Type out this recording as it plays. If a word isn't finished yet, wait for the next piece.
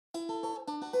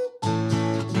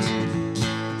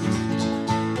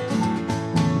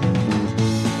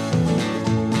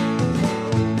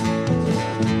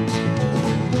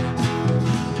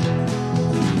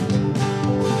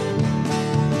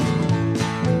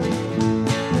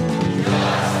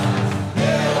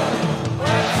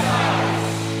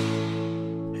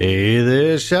Hey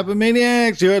there,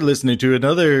 Shopomaniacs. You're listening to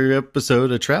another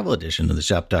episode, a travel edition of the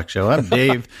Shop Talk Show. I'm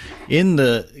Dave in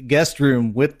the guest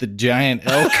room with the giant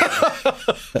elk.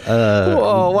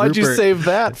 Whoa, why'd you save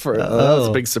that for? That was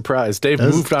a big surprise. Dave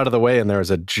moved out of the way and there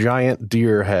was a giant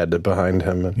deer head behind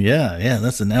him. Yeah,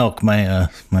 that's an elk. An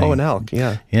elk,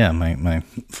 yeah. Yeah, my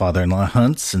father-in-law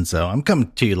hunts, and so I'm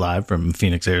coming to you live from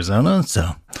Phoenix, Arizona.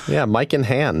 So yeah, mic in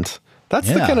hand. That's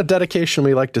the kind of dedication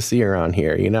we like to see around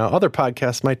here. You know, other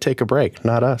podcasts might take a break,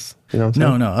 not us. You know what I'm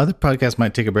saying? No. Other podcasts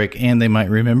might take a break, and they might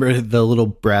remember the little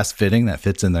brass fitting that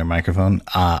fits in their microphone.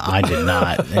 I did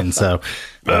not, and so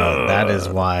that is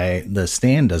why the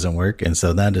stand doesn't work, and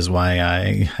so that is why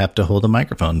I have to hold a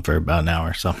microphone for about an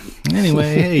hour. So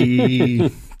anyway, hey,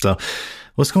 so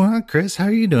what's going on, Chris? How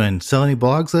are you doing? Sell any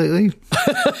blogs lately?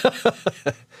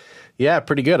 Yeah,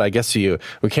 pretty good. I guess we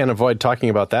can't avoid talking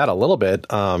about that a little bit.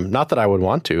 Not that I would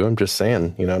want to. I'm just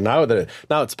saying, you know, now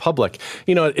it's public.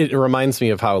 You know, it reminds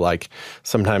me of how like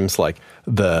sometimes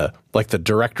the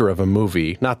director of a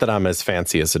movie. Not that I'm as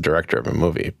fancy as a director of a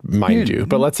movie, mind you,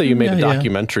 but let's say you made a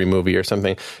documentary movie or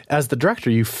something. As the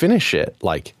director, you finish it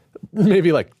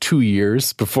maybe 2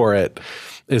 years before it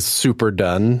is super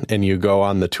done, and you go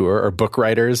on the tour, or book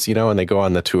writers, you know, and they go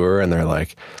on the tour and they're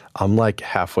like, I'm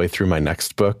halfway through my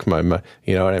next book. My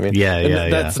you know what I mean? Yeah.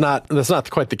 That's not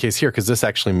quite the case here, because this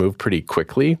actually moved pretty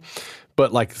quickly.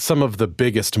 But some of the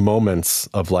biggest moments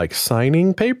of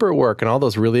signing paperwork and all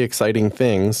those really exciting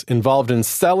things involved in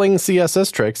selling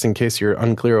CSS tricks, in case you're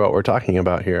unclear what we're talking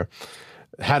about here,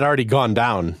 had already gone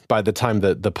down by the time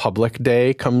that the public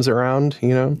day comes around, you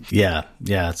know? Yeah.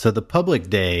 So the public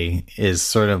day is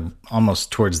sort of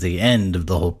almost towards the end of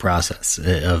the whole process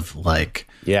of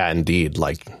Yeah, indeed.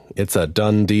 It's a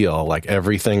done deal.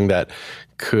 Everything that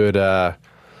could, the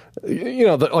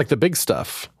big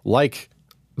stuff, I'm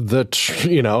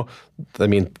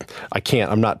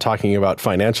not talking about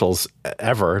financials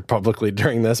ever publicly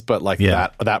during this, but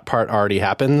that part already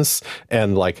happens,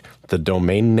 and the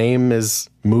domain name is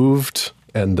moved,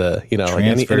 and all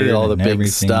the big everything.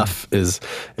 Stuff is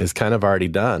kind of already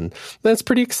done. That's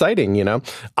pretty exciting, you know.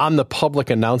 On the public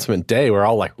announcement day, we're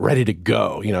all ready to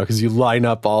go, you know, because you line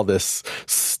up all this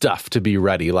stuff to be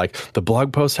ready. The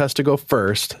blog post has to go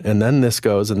first, and then this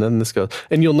goes, and then this goes,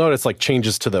 and you'll notice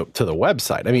changes to the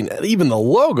website. I mean, even the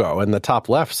logo in the top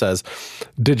left says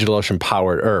DigitalOcean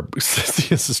powered, or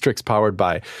CSS Tricks powered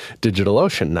by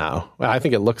DigitalOcean. Now, I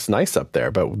think it looks nice up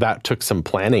there, but that took some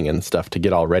planning and stuff to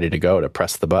get all ready to go to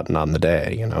press the button on the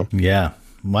day, you know? Yeah.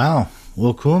 Wow.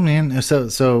 Well, cool, man. So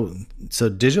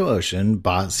DigitalOcean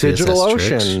bought CSS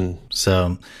DigitalOcean. Tricks.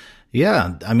 So,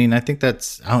 yeah. I mean, I think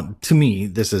that's, to me,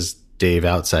 this is Dave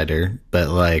Outsider, but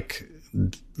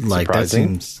that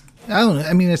seems, I don't know.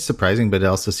 I mean, it's surprising, but it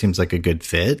also seems like a good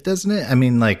fit, doesn't it? I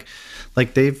mean,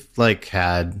 they've they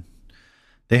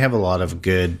have a lot of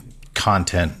good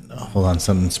content. Hold on,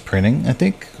 something's printing, I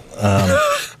think.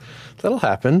 That'll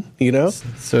happen, you know?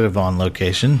 Sort of on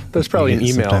location. There's probably an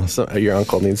email your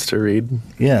uncle needs to read.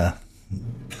 Yeah.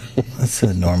 That's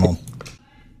a normal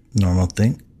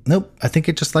thing. Nope. I think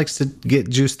it just likes to get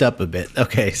juiced up a bit.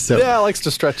 Okay, so... Yeah, it likes to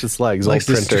stretch its legs, like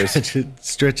printers.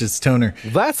 Stretch its toner.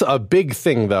 That's a big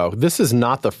thing, though. This is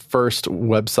not the first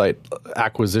website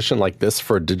acquisition like this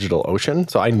for DigitalOcean,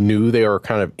 so I knew they were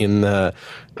kind of in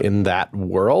that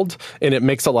world, and it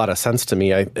makes a lot of sense to me.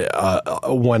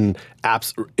 When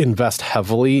apps invest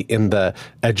heavily in the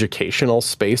educational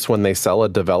space when they sell a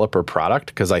developer product,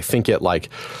 because I think it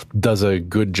does a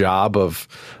good job of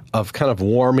kind of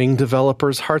warming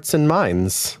developers' hearts and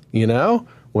minds, you know,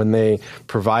 when they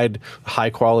provide high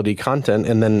quality content,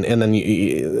 and then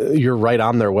you're right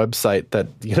on their website that,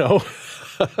 you know,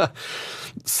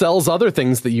 sells other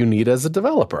things that you need as a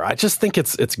developer. I just think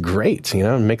it's great, you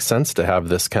know. It makes sense to have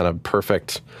this kind of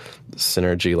perfect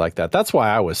synergy like that. That's why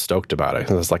I was stoked about it.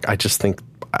 It's I just think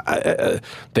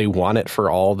they want it for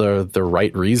all the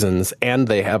right reasons, and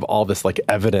they have all this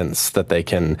evidence that they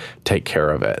can take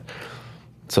care of it.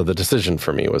 So the decision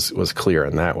for me was clear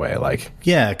in that way.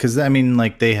 Yeah, because I mean,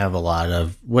 they have a lot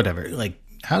of whatever,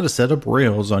 how to set up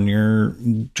Rails on your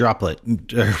Droplet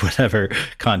or whatever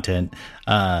content.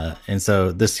 And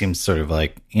so this seems sort of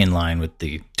in line with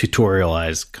the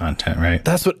tutorialized content, right?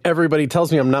 That's what everybody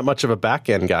tells me. I'm not much of a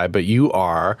back-end guy, but you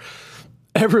are.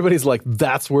 Everybody's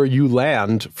that's where you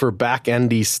land for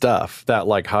back-endy stuff. That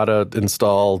how to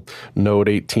install Node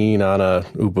 18 on a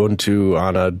Ubuntu,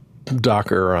 on a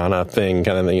Docker, on a thing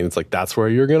kind of thing. It's that's where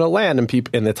you're going to land,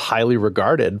 and it's highly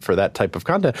regarded for that type of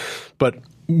content. But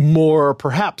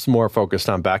perhaps more focused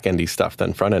on back-endy stuff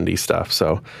than front-endy stuff.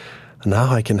 So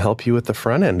now I can help you with the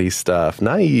front-endy stuff.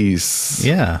 Nice.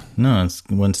 Yeah. No, it's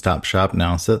one-stop shop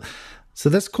now. So So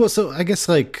that's cool. So I guess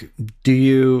like,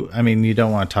 I mean, you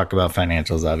don't want to talk about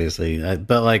financials, obviously,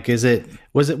 but like, was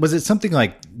it something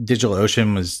like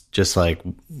DigitalOcean was just like,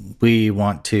 we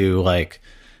want to like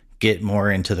get more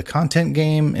into the content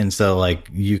game. And so like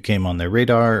you came on their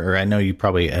radar, or I know you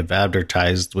probably have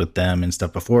advertised with them and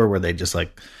stuff before where they just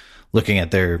like looking at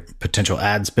their potential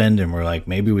ad spend and we're like,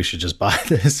 maybe we should just buy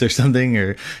this or something,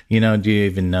 or, do you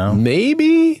even know?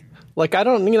 Maybe. Like, I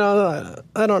don't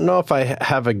know if I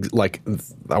have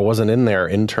I wasn't in their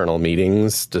internal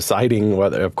meetings deciding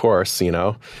whether, of course,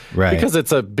 right.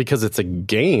 Because it's a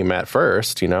game at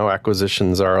first,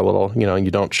 acquisitions are a little,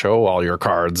 you don't show all your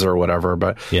cards or whatever,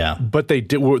 but yeah, but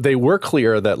they were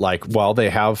clear that like, while they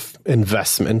have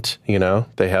investment,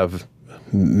 they have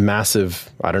massive,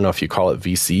 I don't know if you call it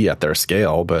VC at their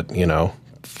scale, but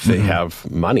they have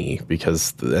money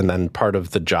and then part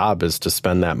of the job is to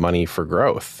spend that money for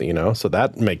growth, so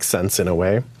that makes sense in a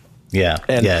way. Yeah.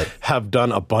 And have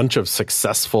done a bunch of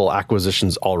successful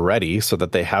acquisitions already so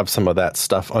that they have some of that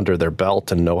stuff under their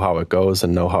belt and know how it goes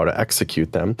and know how to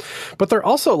execute them. But they're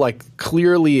also like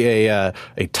clearly a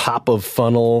top of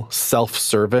funnel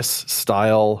self-service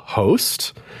style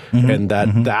host. And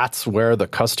that's where the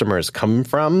customers come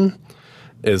from,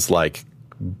 is like,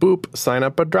 boop, sign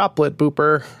up a Droplet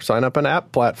booper, sign up an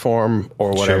app platform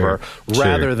or whatever,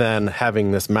 rather than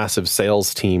having this massive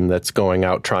sales team that's going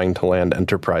out trying to land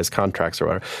enterprise contracts or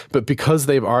whatever. But because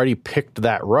they've already picked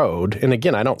that road, and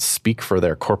again, I don't speak for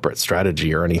their corporate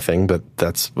strategy or anything, but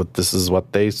this is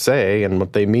what they say and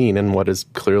what they mean and what is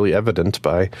clearly evident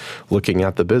by looking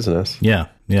at the business. Yeah.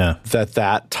 Yeah.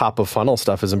 That top of funnel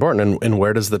stuff is important. And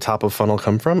where does the top of funnel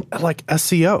come from? Like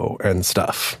SEO and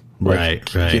stuff. Right.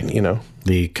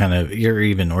 The kind of your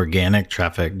even organic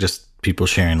traffic, just people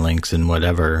sharing links and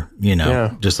whatever,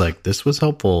 just like this was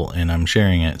helpful and I'm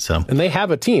sharing it. So, and they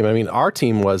have a team. I mean, our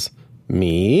team was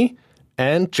me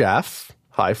and Jeff,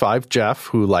 high five Jeff,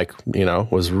 who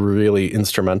was really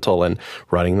instrumental in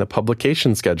running the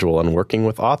publication schedule and working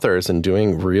with authors and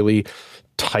doing really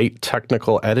tight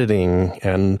technical editing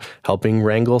and helping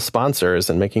wrangle sponsors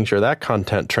and making sure that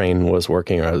content train was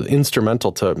working,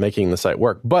 instrumental to making the site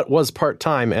work, but was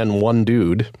part-time and one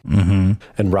dude. Mm-hmm.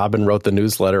 And Robin wrote the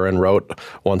newsletter and wrote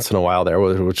once in a while there,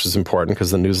 which is important because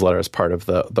the newsletter is part of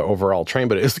the overall train,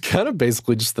 but it was kind of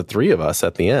basically just the three of us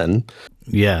at the end.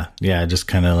 Yeah. Yeah. Just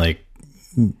kind of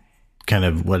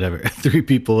whatever, three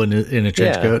people in a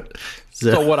trench coat.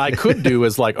 So what I could do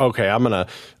is like, okay, I'm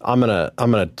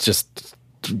gonna just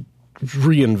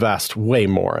reinvest way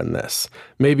more in this.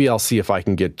 Maybe I'll see if I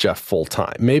can get Jeff full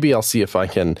time. Maybe I'll see if I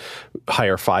can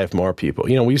hire 5 more people.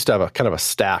 We used to have a kind of a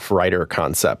staff writer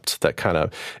concept that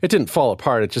it didn't fall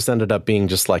apart. It just ended up being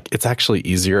just like, it's actually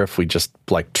easier if we just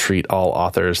like treat all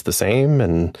authors the same,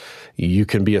 and you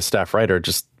can be a staff writer,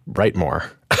 just write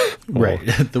more. Right.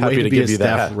 The way to be a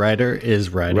staff writer is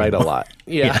writing. Write a lot.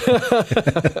 Yeah.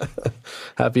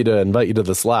 Happy to invite you to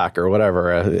the Slack or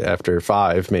whatever after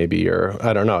 5 maybe, or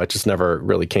I don't know. It just never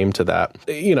really came to that.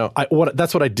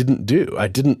 That's what I didn't do. I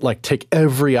didn't like take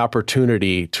every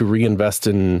opportunity to reinvest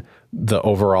in the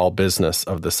overall business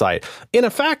of the site. In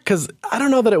fact, because I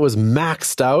don't know that it was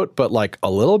maxed out, but like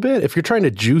a little bit. If you're trying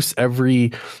to juice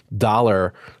every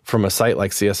dollar from a site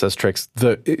like CSS Tricks,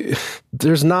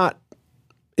 there's not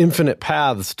infinite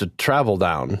paths to travel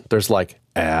down. There's like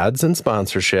ads and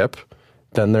sponsorship.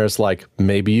 Then there's like,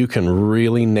 maybe you can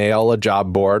really nail a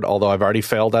job board, although I've already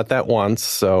failed at that once,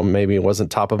 so maybe it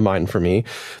wasn't top of mind for me.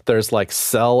 There's like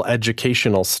sell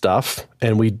educational stuff,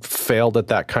 and we failed at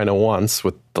that kind of once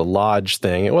with the Lodge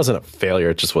thing. It wasn't a failure,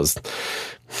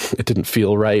 it didn't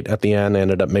feel right at the end. I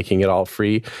ended up making it all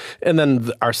free. And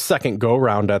then our second go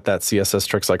round at that CSS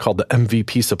Tricks, I called the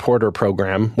MVP supporter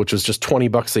program, which was just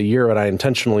 $20 a year. And I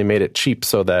intentionally made it cheap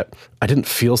so that I didn't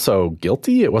feel so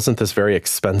guilty. It wasn't this very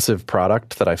expensive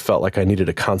product that I felt like I needed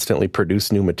to constantly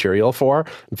produce new material for.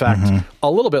 In fact,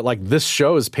 a little bit like this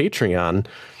show's Patreon,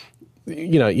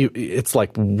 it's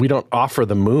like we don't offer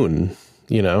the moon,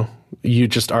 You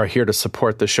just are here to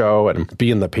support the show and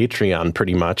be in the Patreon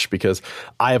pretty much, because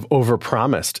I have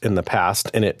overpromised in the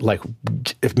past, and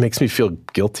it makes me feel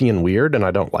guilty and weird, and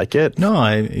I don't like it. No,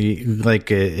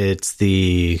 it's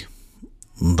the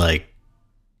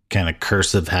kind of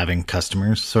curse of having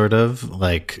customers, sort of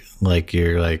like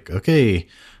you're like, okay,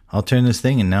 I'll turn this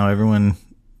thing and now everyone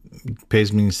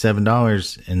pays me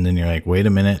 $7, and then you're like, wait a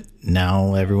minute,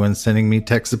 now everyone's sending me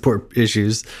tech support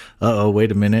issues.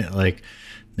 Wait a minute, like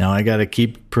now I got to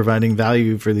keep providing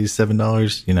value for these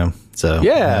 $7, So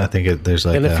yeah, I think there's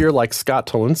like, and if you're like Scott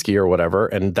Tolinsky or whatever,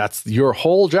 and that's your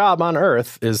whole job on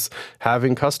earth is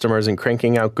having customers and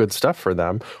cranking out good stuff for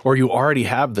them, or you already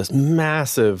have this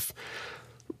massive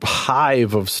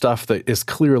hive of stuff that is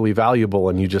clearly valuable,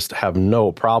 and you just have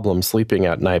no problem sleeping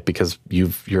at night because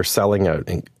you're selling a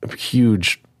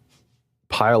huge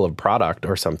pile of product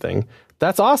or something.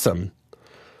 That's awesome.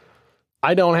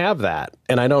 I don't have that,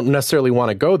 and I don't necessarily want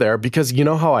to go there because you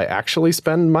know how I actually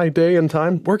spend my day and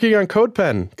time? Working on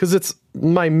CodePen, because it's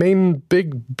my main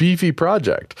big beefy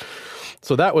project.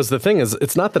 So that was the thing, is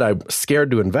it's not that I'm scared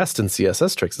to invest in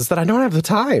CSS Tricks, it's that I don't have the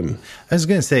time. I was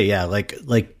going to say, yeah, like,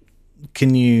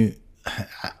 can you,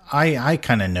 I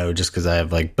kind of know just because I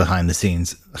have like behind the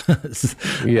scenes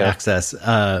access,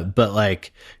 but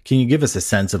like, can you give us a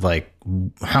sense of like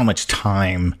how much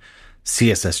time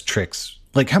CSS Tricks,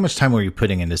 like how much time were you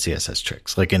putting into CSS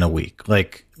Tricks, like in a week?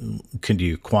 Like, could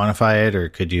you quantify it, or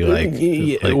could you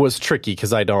it was tricky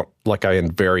because I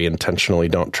very intentionally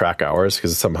don't track hours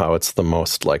because somehow it's the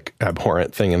most like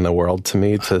abhorrent thing in the world to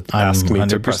me to ask me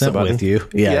to press a button. With you.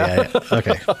 Yeah.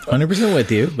 Okay. 100%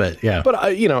 with you, but yeah.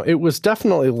 But it was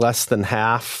definitely less than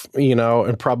half,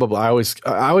 and probably I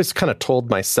always kind of told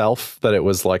myself that it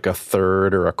was like a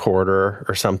third or a quarter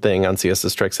or something on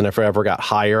CSS Tricks. And if I ever got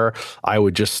higher, I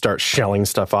would just start shelling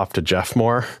stuff off to Jeff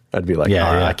more. I'd be like,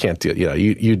 I can't deal,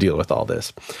 you deal with all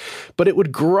this. But it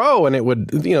would grow, and it would,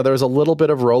 there was a little bit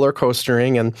of roller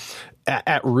coastering, and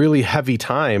at really heavy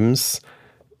times,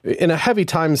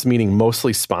 meaning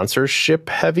mostly sponsorship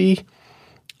heavy,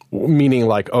 meaning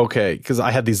like, okay, because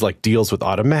I had these like deals with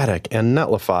Automattic and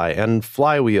Netlify and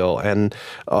Flywheel and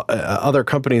other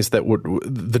companies that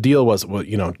the deal was,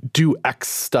 do X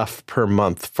stuff per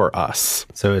month for us.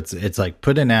 So it's like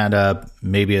put an ad up,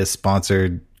 maybe a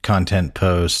sponsored content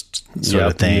post sort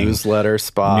of thing. Newsletter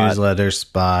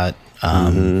spot.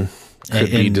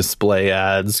 Could be display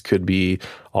ads, could be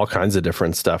all kinds of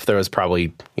different stuff. There was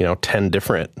probably, 10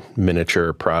 different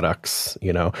miniature products,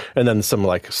 and then some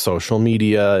like social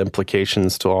media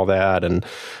implications to all that and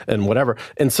whatever.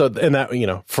 And so, and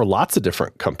that, for lots of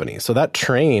different companies. So that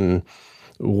train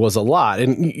was a lot.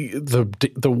 And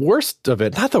the worst of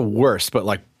it, not the worst, but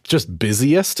like just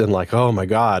busiest and like, oh my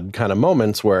God, kind of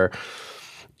moments where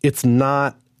it's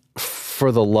not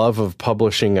for the love of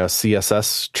publishing a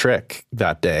CSS trick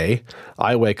that day.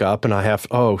 I wake up and I have,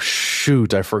 oh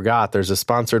shoot, I forgot there's a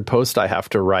sponsored post I have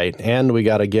to write, and we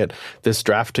got to get this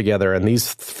draft together, and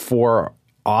these 4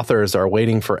 authors are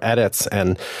waiting for edits,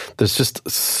 and there's just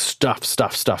stuff.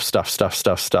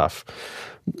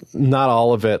 Not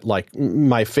all of it like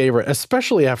my favorite,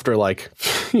 especially after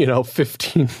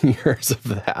 15 years of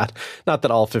that. Not that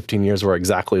all 15 years were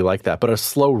exactly like that, but a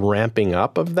slow ramping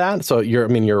up of that. So your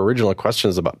original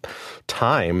question is about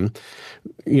time.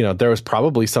 There was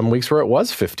probably some weeks where it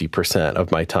was 50%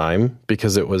 of my time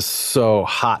because it was so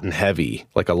hot and heavy,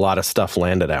 like a lot of stuff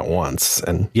landed at once.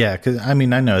 And yeah, because I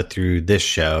know through this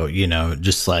show,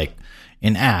 just like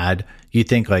an ad, you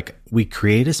think like we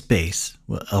create a space,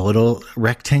 a little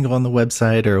rectangle on the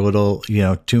website or a little,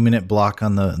 2-minute block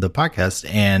on the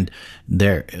podcast, and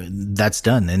that's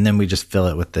done. And then we just fill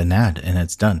it with an ad and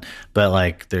it's done. But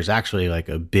like, there's actually like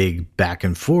a big back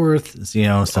and forth,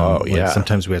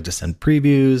 sometimes we have to send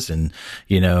previews and,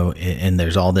 and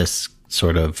there's all this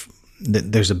sort of,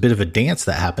 there's a bit of a dance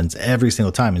that happens every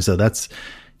single time. And so that's,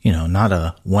 not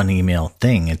a one email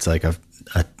thing. It's like a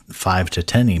 5 to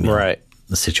 10 email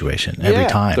situation every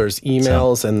time. There's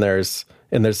emails and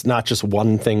there's not just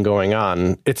one thing going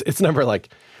on. It's never like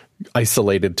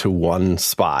isolated to one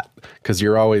spot, because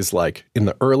you're always like in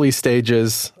the early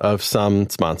stages of some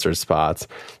sponsored spots,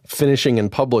 finishing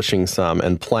and publishing some,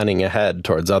 and planning ahead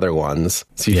towards other ones.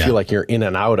 So you feel like you're in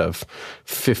and out of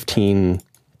 15,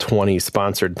 20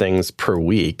 sponsored things per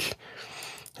week.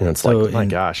 And it's like, my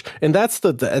gosh. And that's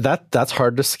that's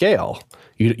hard to scale.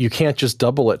 You can't just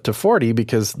double it to 40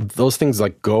 because those things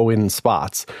like go in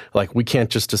spots. Like we can't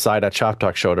just decide at Shop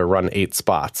Talk Show to run 8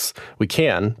 spots. We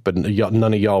can, but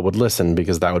none of y'all would listen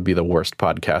because that would be the worst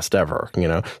podcast ever,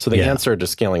 So the answer to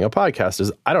scaling a podcast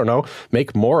is, I don't know,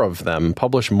 make more of them,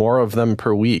 publish more of them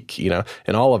per week,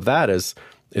 and all of that is,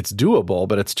 it's doable,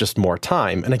 but it's just more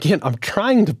time. And again, I'm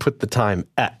trying to put the time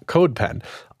at CodePen.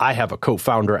 I have a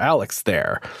co-founder, Alex,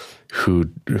 there, who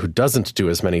doesn't do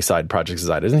as many side projects as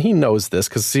I did. And he knows this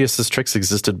because CSS Tricks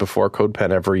existed before CodePen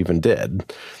ever even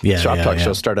did. Shop Talk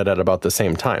Show started at about the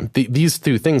same time. These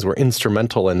 2 things were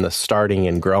instrumental in the starting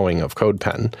and growing of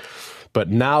CodePen. But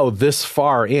now this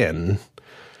far in,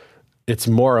 it's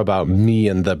more about me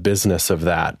and the business of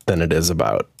that than it is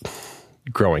about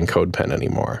growing CodePen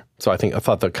anymore. So I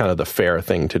thought the fair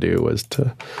thing to do was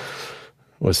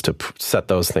to set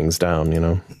those things down,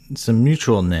 Some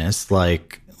mutualness,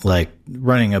 like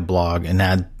running a blog, an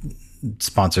ad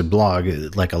sponsored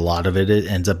blog, like a lot of it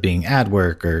ends up being ad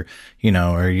work, or,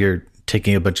 or you're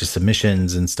taking a bunch of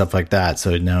submissions and stuff like that.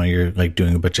 So now you're like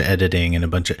doing a bunch of editing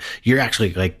and you're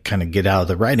actually like kind of get out of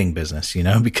the writing business, you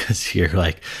know, because you're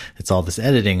like, it's all this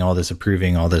editing, all this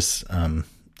approving, all this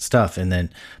stuff. And then,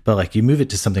 but like you move it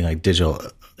to something like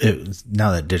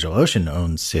now that DigitalOcean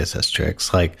owns CSS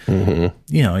Tricks, like,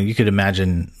 you know, you could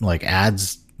imagine like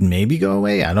ads maybe go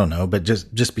away. I don't know, but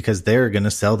just because they're going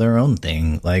to sell their own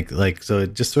thing, like, so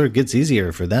it just sort of gets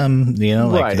easier for them, you know,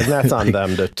 like, right. And that's on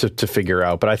them to figure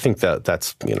out. But I think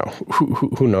that's, you know,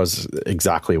 who knows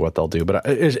exactly what they'll do, but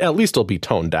at least it'll be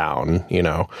toned down, you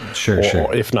know, sure.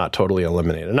 If not totally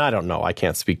eliminated. And I don't know, I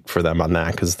can't speak for them on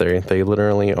that because they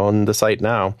literally own the site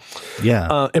now.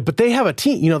 Yeah. But they have a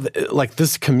team, you know, like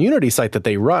this community site that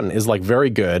they run is like very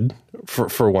good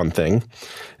for one thing.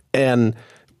 And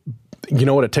you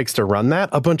know what it takes to run that?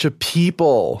 A bunch of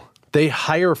people. They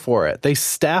hire for it. They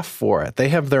staff for it. They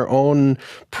have their own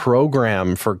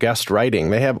program for guest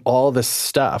writing. They have all this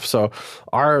stuff. So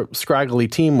our scraggly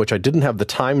team, which I didn't have the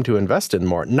time to invest in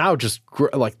more, now just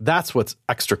like that's what's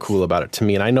extra cool about it to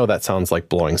me. And I know that sounds like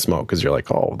blowing smoke because you're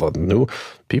like, oh, the new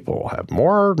people will have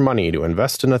more money to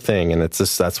invest in a thing. And it's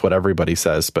just, that's what everybody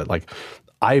says. But like,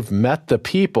 I've met the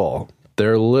people.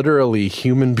 They're literally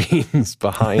human beings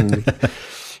behind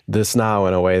this now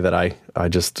in a way that I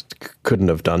just couldn't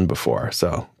have done before.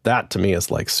 So that to me is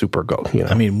like super go. You know?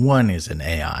 I mean, one is an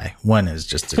AI. One is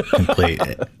just a complete,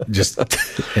 just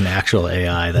an actual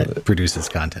AI that produces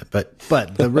content. But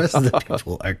the rest of the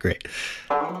people are great.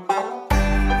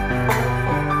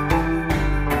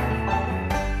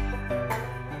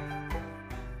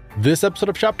 This episode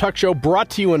of Shop Talk Show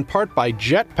brought to you in part by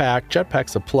Jetpack.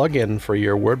 Jetpack's a plugin for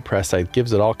your WordPress site.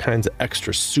 Gives it all kinds of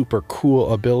extra super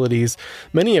cool abilities,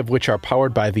 many of which are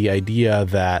powered by the idea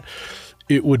that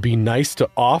it would be nice to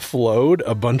offload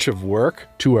a bunch of work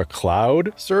to a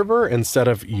cloud server instead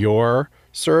of your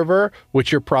server,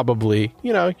 which you're probably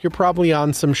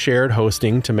on some shared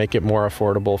hosting to make it more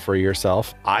affordable for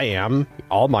yourself. I am.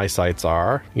 All my sites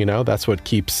are. You know, that's what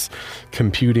keeps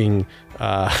computing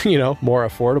more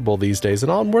affordable these days.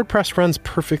 And all WordPress runs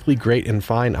perfectly great and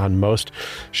fine on most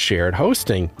shared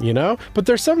hosting, you know? But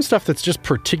there's some stuff that's just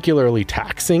particularly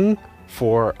taxing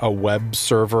for a web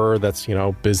server that's, you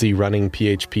know, busy running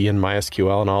PHP and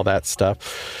MySQL and all that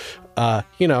stuff.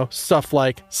 Stuff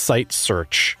like site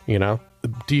search, you know?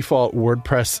 Default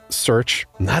WordPress search,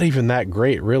 not even that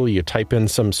great, really. You type in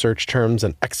some search terms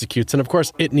and executes. And of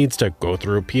course, it needs to go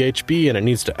through PHP and it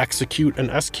needs to execute an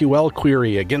SQL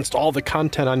query against all the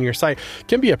content on your site. It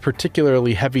can be a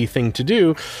particularly heavy thing to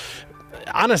do.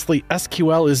 Honestly,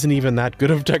 SQL isn't even that good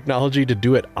of technology to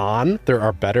do it on. There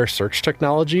are better search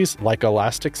technologies like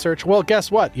Elasticsearch. Well,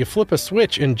 guess what? You flip a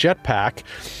switch in Jetpack,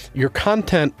 your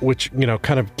content, which, you know,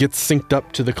 kind of gets synced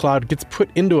up to the cloud, gets put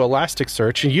into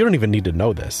Elasticsearch, and you don't even need to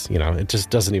know this. You know, it just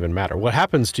doesn't even matter. What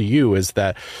happens to you is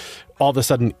that all of a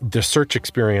sudden the search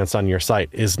experience on your site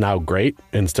is now great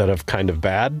instead of kind of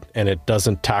bad, and it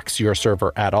doesn't tax your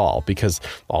server at all because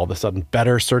all of a sudden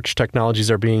better search technologies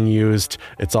are being used.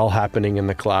 It's all happening in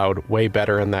the cloud, way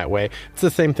better in that way. It's the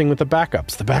same thing with the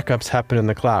backups. The backups happen in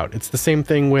the cloud. It's the same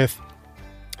thing with,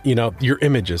 you know, your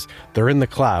images. They're in the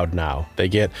cloud now. They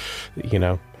get, you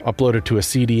know, uploaded to a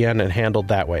CDN and handled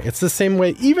that way. It's the same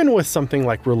way even with something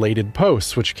like related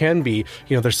posts, which can be,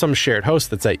 you know, there's some shared hosts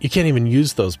that say you can't even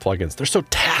use those plugins. They're so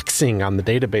taxing on the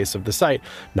database of the site.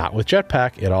 Not with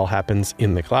Jetpack. It all happens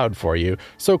in the cloud for you.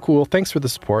 So cool. Thanks for the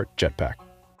support, Jetpack.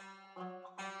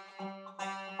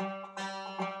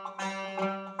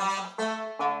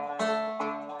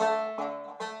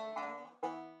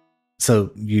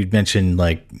 So you mentioned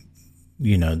like,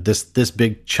 you know, this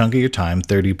big chunk of your time,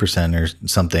 30% or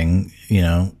something, you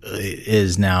know,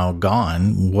 is now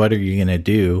gone. What are you going to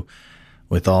do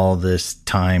with all this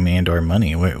time and or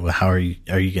money? How are you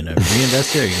going to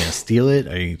reinvest it? Are you going to steal it?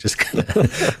 Are you just going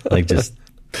to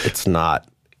It's not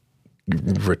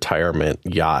retirement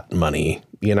yacht money,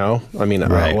 you know? I mean,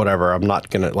 right. Whatever. I'm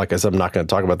not going to, like I said, I'm not going to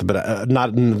talk about that,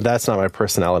 but that's not my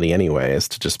personality anyway, is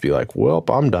to just be like, well,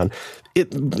 I'm done.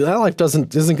 That life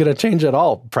isn't going to change at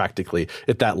all, practically.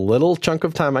 At that little chunk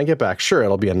of time I get back, sure,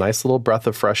 it'll be a nice little breath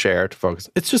of fresh air to focus.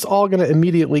 It's just all going to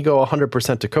immediately go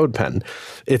 100% to CodePen.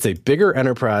 It's a bigger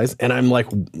enterprise, and I'm like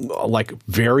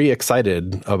very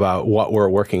excited about what we're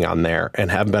working on there, and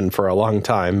have been for a long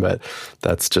time. But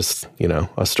that's just, you know,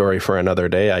 a story for another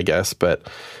day, I guess. But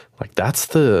like that's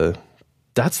the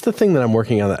thing that I'm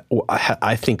working on that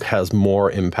I think has more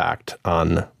impact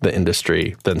on the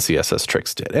industry than CSS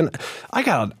Tricks did. And I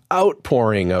got an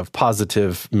outpouring of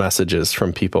positive messages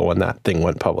from people when that thing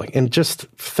went public. And just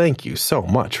thank you so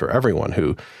much for everyone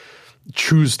who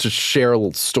choose to share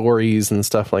stories and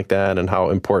stuff like that, and how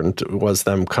important it was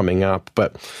them coming up.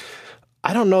 But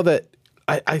I don't know that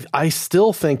I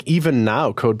still think even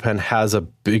now CodePen has a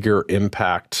bigger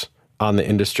impact on the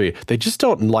industry. They just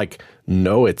don't like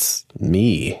know it's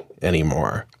me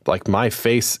anymore. Like my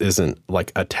face isn't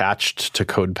like attached to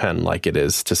CodePen like it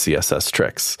is to CSS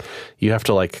Tricks. You have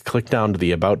to like click down to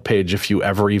the about page if you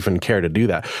ever even care to do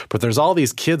that. But there's all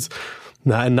these kids,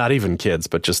 not even kids,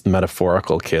 but just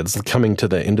metaphorical kids coming to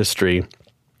the industry,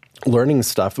 learning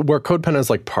stuff where CodePen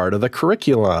is like part of the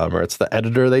curriculum, or it's the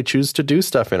editor they choose to do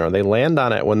stuff in, or they land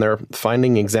on it when they're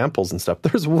finding examples and stuff.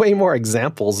 There's way more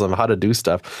examples of how to do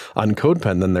stuff on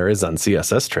CodePen than there is on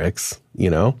CSS Tricks, you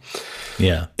know?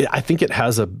 Yeah. I think it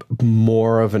has a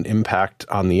more of an impact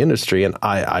on the industry, and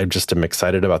I just am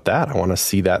excited about that. I want to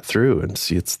see that through and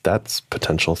see that's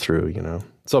potential through, you know?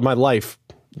 So my life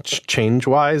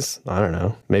change-wise, I don't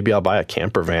know. Maybe I'll buy a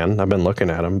camper van. I've been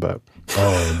looking at them, but...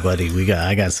 Oh, buddy,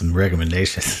 I got some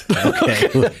recommendations.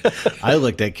 Okay. I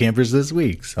looked at campers this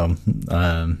week. So,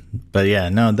 but yeah,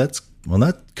 no, that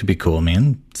could be cool,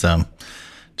 man. So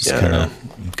just kind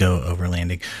of go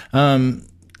overlanding.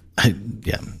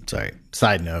 Sorry.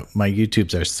 Side note, my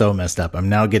YouTubes are so messed up. I'm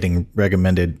now getting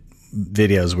recommended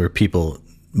videos where people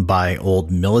buy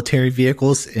old military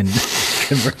vehicles and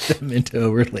convert them into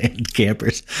overland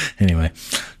campers. Anyway,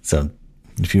 so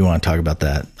if you want to talk about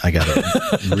that, I got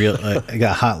I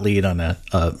got a hot lead on a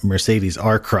Mercedes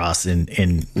R-Cross in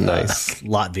nice.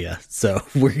 Latvia. So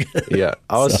we're good. Yeah,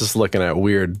 I was just looking at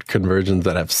weird conversions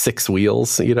that have 6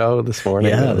 wheels, you know, this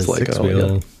morning. Yeah, I was like, 6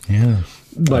 wheel. Yeah.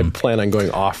 My plan on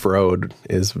going off-road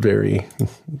is very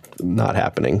not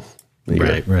happening.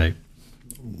 Right.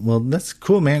 Well, that's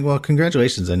cool, man. Well,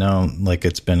 congratulations. I know, like,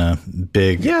 it's been a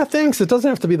big... Yeah, thanks. It doesn't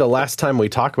have to be the last time we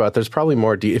talk about it. There's probably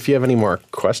more... if you have any more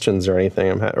questions or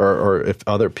anything, or if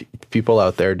other people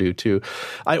out there do too.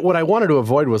 What I wanted to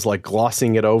avoid was, like,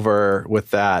 glossing it over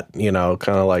with that, you know,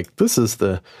 kind of like, this is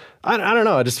the... I don't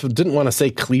know. I just didn't want to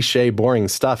say cliche, boring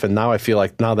stuff. And now I feel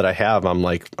like, now that I have, I'm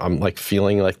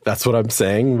feeling like that's what I'm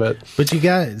saying. But you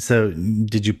got... So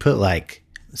did you put, like...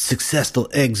 successful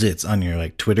exits on your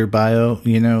like Twitter bio,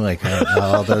 you know, like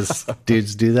how all those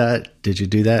dudes do that? Did you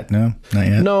do that? No, not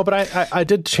yet. No, but I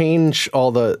did change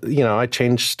all the, you know, I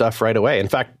changed stuff right away. In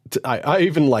fact, I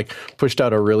even like pushed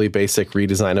out a really basic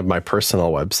redesign of my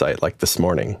personal website like this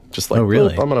morning. Just like, oh,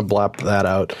 really? I'm going to blap that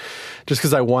out just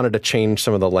because I wanted to change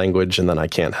some of the language, and then I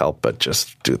can't help but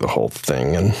just do the whole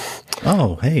thing. And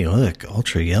oh, hey, look,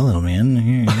 ultra yellow,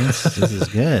 man. This is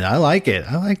good. I like it.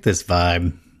 I like this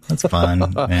vibe. That's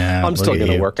fun. Yeah, I'm still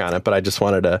going to work on it, but I just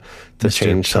wanted to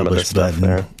change some of the stuff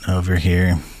there. Over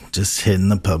here, just hitting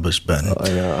the publish button. I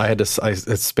know. I had to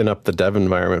spin up the dev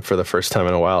environment for the first time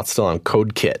in a while. It's still on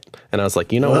CodeKit. And I was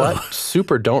like, you know what?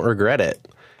 Super don't regret it.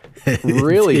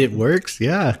 Really. It works.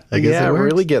 Yeah. I guess it works.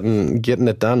 Really getting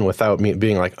it done without me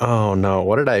being like, oh no,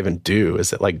 what did I even do?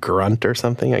 Is it like Grunt or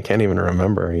something? I can't even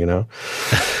remember, you know?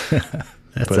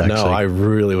 I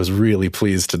really was really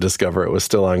pleased to discover it was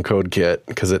still on CodeKit,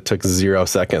 because it took 0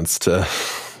 seconds to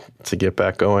get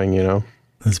back going, you know?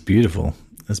 That's beautiful.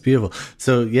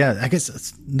 So yeah, I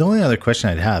guess the only other question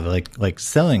I'd have, like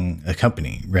selling a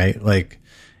company, right? Like,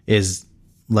 is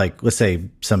like, let's say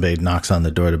somebody knocks on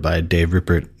the door to buy Dave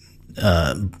Rupert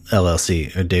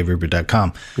LLC or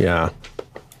DaveRupert.com. Yeah.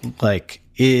 Like,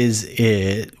 is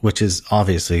it, which is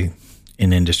obviously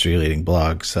an industry leading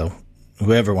blog, so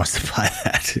whoever wants to buy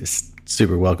that is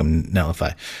super welcome.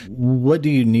 Netlify. What do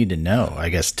you need to know, I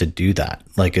guess, to do that?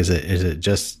 Like, is it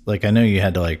just like, I know you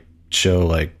had to like show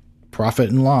like profit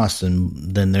and loss,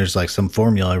 and then there's like some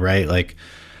formula, right? Like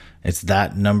it's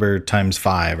that number times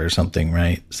 5 or something,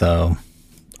 right? So,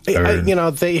 you know,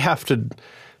 they have to.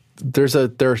 There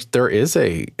is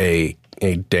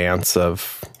a dance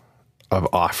of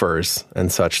offers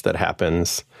and such that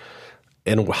happens,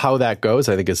 and how that goes,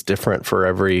 I think, is different for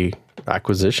every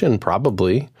acquisition,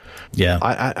 probably. Yeah.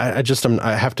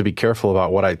 I have to be careful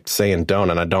about what I say and don't,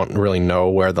 and I don't really know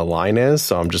where the line is,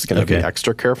 so I'm just going to be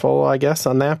extra careful, I guess,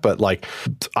 on that. But like,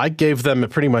 I gave them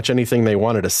pretty much anything they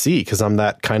wanted to see, because I'm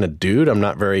that kind of dude. I'm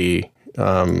not very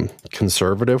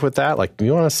conservative with that. Like,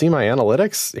 you want to see my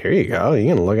analytics? Here you go.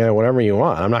 You can look at whatever you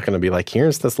want. I'm not going to be like,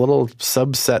 here's this little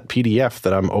subset PDF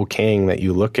that I'm okaying that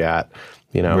you look at.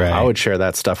 You know, right. I would share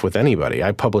that stuff with anybody.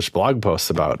 I publish blog posts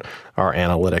about our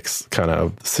analytics kind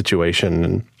of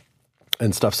situation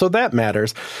and stuff. So that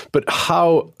matters. But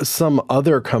how some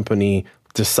other company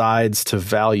decides to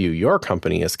value your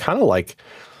company is kind of like,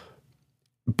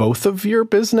 both of your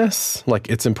business. Like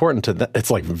it's important to them. It's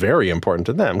like very important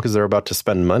to them because they're about to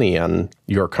spend money on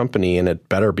your company and it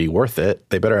better be worth it.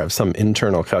 They better have some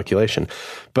internal calculation.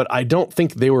 But I don't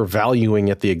think they were valuing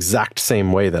it the exact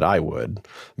same way that I would.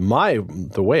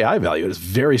 The way I value it is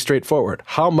very straightforward.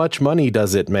 How much money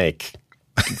does it make?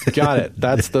 Got it.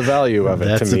 That's the value of it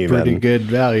to me. That's a pretty good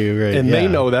value, right? And they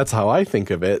know that's how I think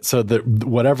of it. So that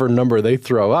whatever number they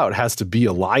throw out has to be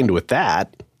aligned with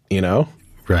that, you know?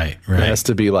 Right. It has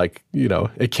to be like, you know,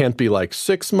 it can't be like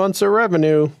 6 months of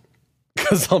revenue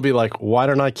because I'll be like, why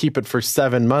don't I keep it for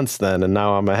 7 months then? And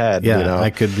now I'm ahead. Yeah, you know? I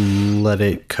could let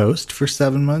it coast for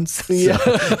 7 months. So Yeah.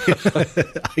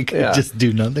 I could just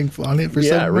do nothing on it for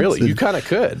 7 months. Yeah, really. You kind of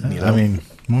could. You know? I mean,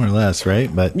 more or less,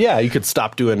 right? But yeah, you could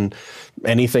stop doing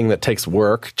anything that takes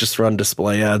work, just run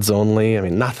display ads only. I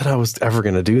mean, not that I was ever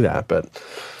going to do that, but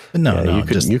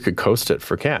you could coast it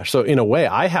for cash. So in a way,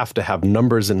 I have to have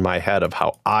numbers in my head of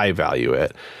how I value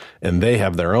it, and they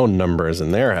have their own numbers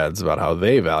in their heads about how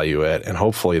they value it, and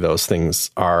hopefully those things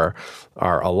are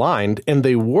aligned. And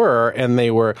they were,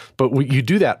 but you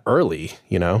do that early.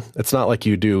 You know, it's not like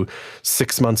you do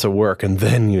 6 months of work and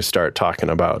then you start talking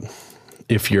about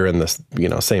if you're in this, you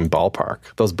know, same ballpark.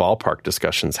 Those ballpark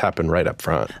discussions happen right up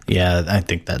front. Yeah, I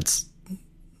think that's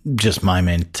just my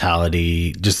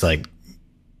mentality. Just like,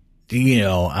 you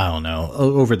know, I don't know.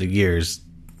 Over the years,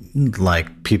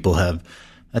 like people have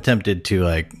attempted to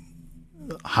like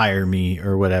hire me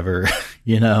or whatever,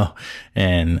 you know,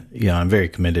 and you know, I'm very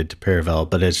committed to Paravel,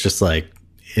 but it's just like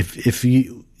if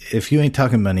you ain't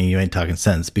talking money, you ain't talking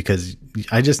sense, because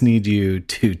I just need you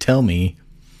to tell me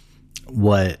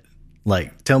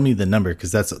tell me the number,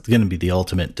 because that's going to be the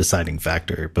ultimate deciding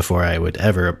factor before I would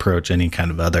ever approach any kind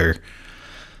of other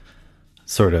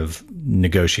sort of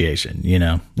negotiation, you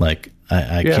know, like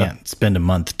I can't spend a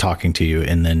month talking to you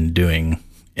and then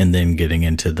getting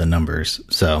into the numbers.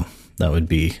 So that would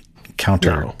be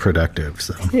counterproductive.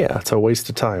 So yeah, it's a waste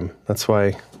of time. That's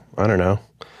why, I don't know.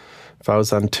 If I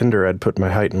was on Tinder, I'd put my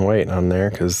height and weight on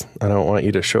there because I don't want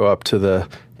you to show up to the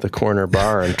corner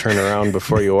bar and turn around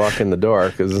before you walk in the door,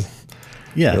 because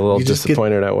you're a little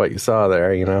disappointed at what you saw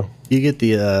there, you know. You get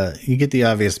the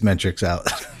obvious metrics out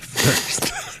first.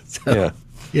 So,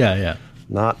 yeah.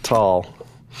 Not tall.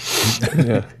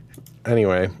 Yeah.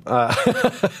 Anyway,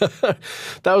 that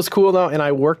was cool though, and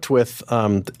I worked with,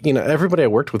 everybody I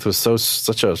worked with was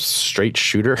such a straight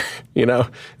shooter. You know,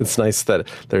 it's nice that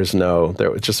there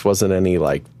just wasn't any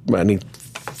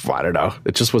I don't know.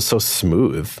 It just was so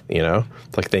smooth. You know,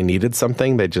 it's like they needed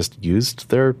something, they just used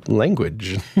their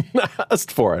language, and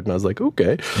asked for it, and I was like,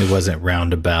 okay. It wasn't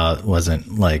roundabout,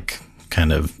 wasn't like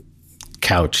kind of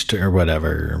couched or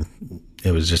whatever.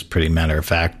 It was just pretty matter of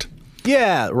fact.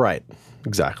 Yeah, right.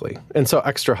 Exactly. And so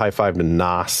extra high five to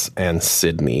Nas and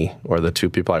Sydney, or the two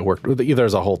people I worked with.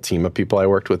 There's a whole team of people I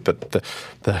worked with, but the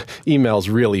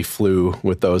emails really flew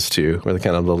with those two, were the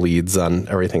kind of the leads on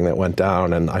everything that went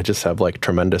down. And I just have like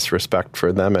tremendous respect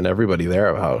for them and everybody there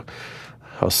of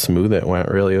how smooth it went.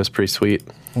 Really, it was pretty sweet.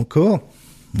 Well, cool.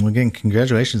 Well, again,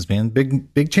 congratulations, man.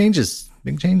 Big changes.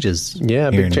 Big changes.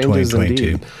 Yeah, big changes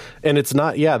indeed. And it's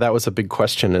not, that was a big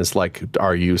question, is like,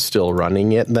 are you still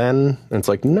running it then? And it's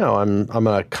like, no, I'm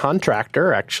a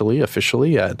contractor, actually,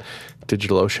 officially at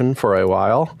DigitalOcean for a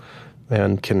while,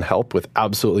 and can help with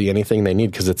absolutely anything they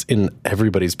need, because it's in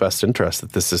everybody's best interest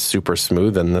that this is super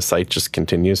smooth and the site just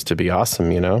continues to be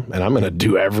awesome, you know? And I'm going to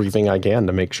do everything I can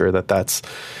to make sure that that's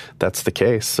the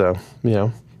case. So, you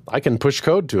know, I can push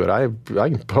code to it. I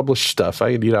can publish stuff.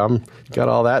 I'm got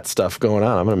all that stuff going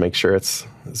on. I'm going to make sure it's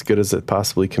as good as it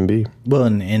possibly can be. Well,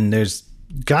 and there's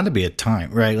got to be a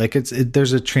time, right? Like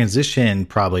there's a transition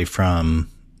probably from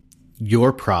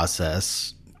your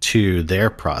process to their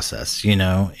process, you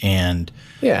know, and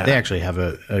they actually have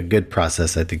a good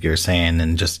process, I think you're saying,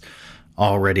 and just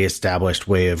already established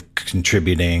way of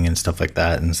contributing and stuff like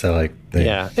that. And so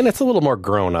and it's a little more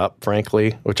grown up,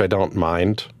 frankly, which I don't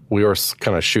mind. We were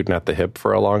kind of shooting at the hip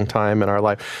for a long time in our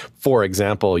life. For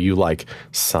example, you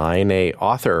sign a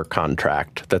author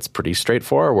contract that's pretty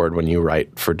straightforward when you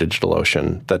write for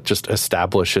DigitalOcean, that just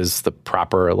establishes the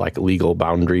proper legal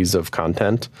boundaries of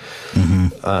content.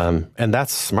 Mm-hmm. And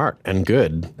that's smart and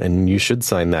good, and you should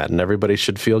sign that, and everybody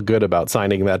should feel good about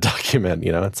signing that document.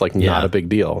 You know, it's not a big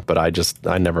deal, but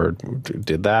I never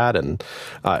did that, and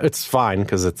it's fine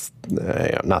because it's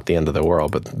not the end of the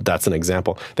world, but that's an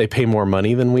example. They pay more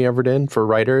money than we ever did for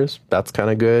writers. That's kind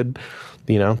of good.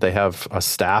 You know, they have a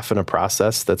staff and a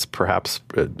process that's perhaps,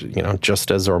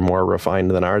 just as or more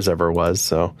refined than ours ever was.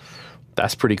 So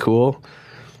that's pretty cool.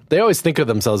 they always think of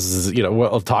themselves as,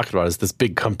 what I'll talk about is this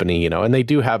big company, and they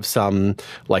do have some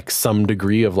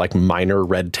degree of like minor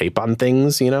red tape on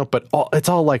things, but it's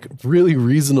all like really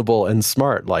reasonable and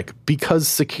smart, like because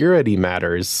security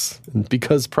matters, and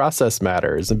because process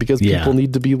matters, and because people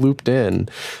need to be looped in.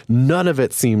 None of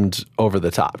it seemed over the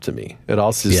top to me. It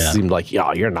also seemed like,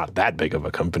 you're not that big of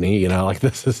a company, like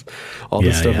this is all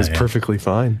this stuff is perfectly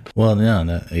fine. Well,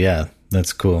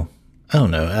 that's cool. I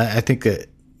don't know. I think that,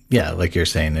 like you're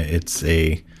saying,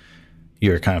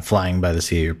 you're kind of flying by the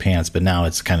seat of your pants, but now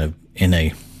it's kind of in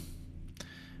a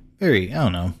very, I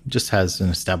don't know, just has an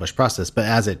established process. But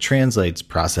as it translates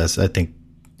process, I think,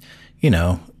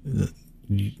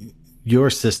 your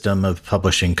system of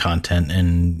publishing content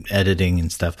and editing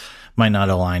and stuff might not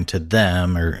align to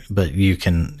them, but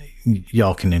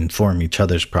y'all can inform each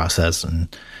other's process,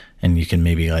 and you can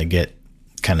maybe like get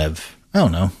kind of, I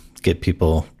don't know, get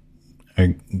people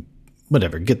or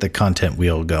whatever, get the content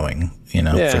wheel going, for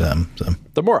them. So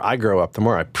the more I grow up, the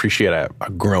more I appreciate a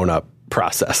grown up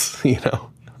process,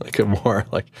 like a more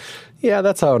like,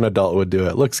 that's how an adult would do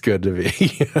it. Looks good to me.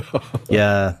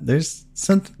 Yeah. There's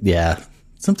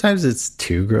sometimes it's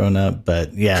too grown up,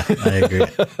 but I agree.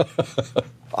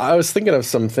 I was thinking of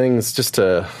some things just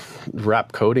to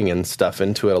wrap coding and stuff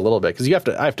into it a little bit, because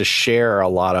I have to share a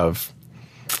lot of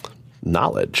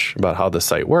knowledge about how the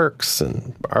site works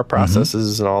and our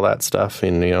processes and all that stuff.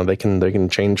 And, they can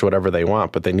change whatever they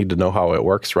want, but they need to know how it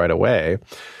works right away.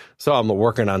 So I'm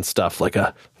working on stuff like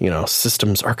a,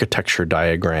 systems architecture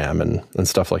diagram and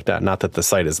stuff like that. Not that the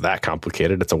site is that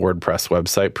complicated. It's a WordPress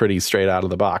website, pretty straight out of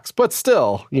the box, but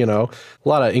still, a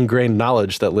lot of ingrained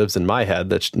knowledge that lives in my head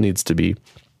that needs to be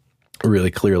really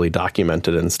clearly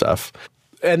documented and stuff.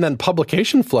 And then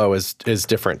publication flow is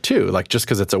different too. Like, just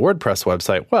because it's a WordPress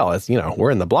website, well, it's, we're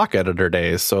in the block editor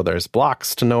days, so there's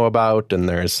blocks to know about, and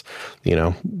there's,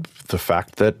 the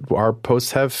fact that our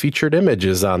posts have featured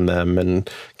images on them and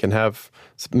can have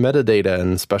metadata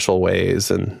in special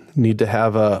ways, and need to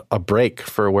have a break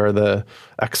for where the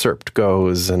excerpt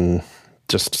goes, and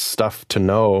just stuff to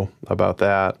know about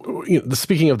that.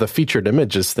 Speaking of the featured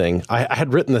images thing, I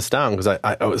had written this down because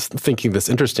I was thinking this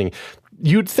interesting.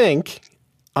 You'd think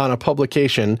on a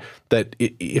publication that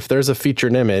if there's a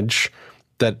featured image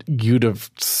that you'd have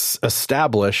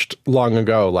established long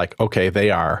ago, like, okay,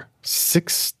 they are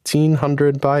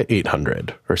 1600 by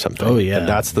 800 or something. Oh, yeah. And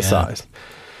that's the size,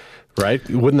 right?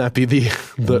 Wouldn't that be the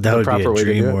proper way to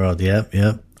do it? Dream world. Yep.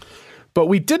 But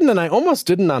we didn't, and I almost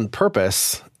didn't on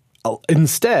purpose.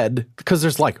 Instead, because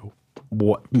there's like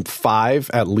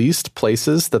 5 at least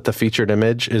places that the featured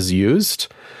image is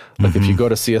used. Like if you go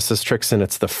to CSS Tricks and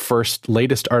it's the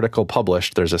latest article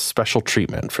published, there's a special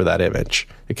treatment for that image.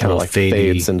 It kind of like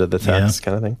fades into the text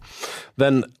kind of thing.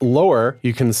 Then lower,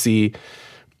 you can see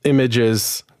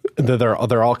images that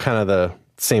they're all kind of the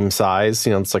same size.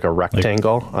 It's like a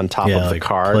rectangle on top of the like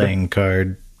card. Playing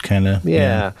card kind of.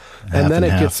 Yeah. And then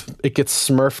it gets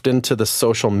smurfed into the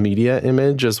social media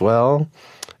image as well.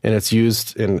 And it's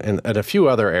used in a few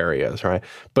other areas, right?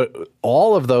 But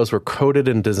all of those were coded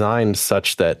and designed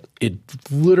such that it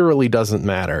literally doesn't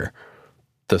matter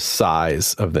the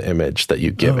size of the image that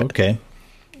you give it. Okay.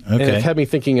 And it had me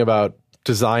thinking about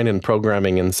design and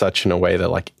programming in such in a way that,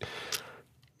 like,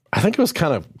 I think it was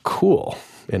kind of cool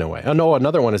in a way. Oh, no,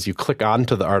 another one is you click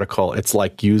onto the article, it's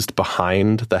like used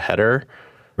behind the header.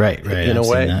 Right. In a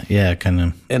way. Yeah, kind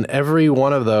of. And every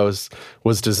one of those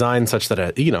was designed such that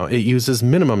it uses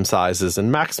minimum sizes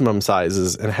and maximum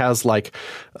sizes, and has like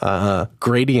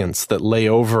gradients that lay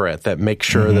over it that make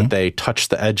sure that they touch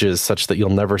the edges such that you'll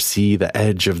never see the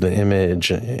edge of the image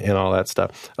and all that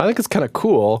stuff. I think it's kind of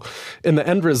cool. And the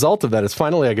end result of that is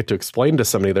finally I get to explain to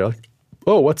somebody, they're like,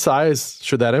 oh, what size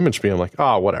should that image be? I'm like,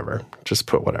 oh, whatever. Just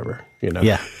put whatever,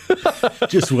 Yeah.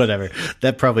 Just whatever.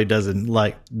 That probably doesn't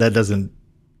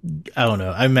I don't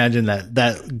know. I imagine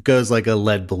that goes like a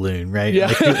lead balloon, right?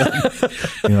 Yeah.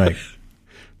 You're like,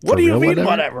 what do you mean,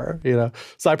 whatever?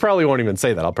 So I probably won't even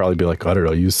say that. I'll probably be like, I don't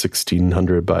know, use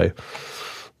 1600 by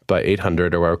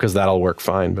 800 or whatever, because that'll work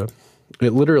fine. But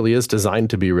it literally is designed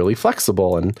to be really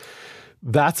flexible, and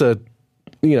that's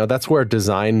where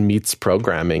design meets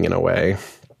programming in a way.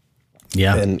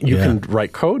 Yeah, and you can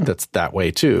write code that's that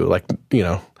way too. Like,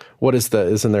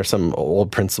 isn't there some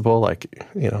old principle, like,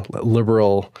 be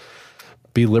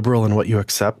liberal in what you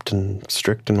accept and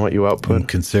strict in what you output? And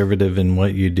conservative in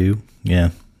what you do. Yeah.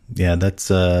 Yeah, that's,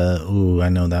 I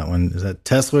know that one. Is that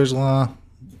Tesler's law?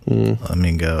 Let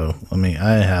me go. I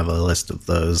have a list of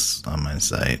those on my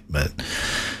site, but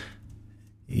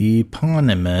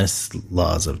eponymous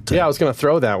laws of Yeah, I was going to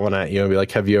throw that one at you and be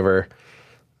like, have you ever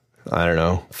I don't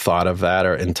know, thought of that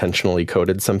or intentionally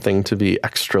coded something to be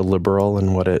extra liberal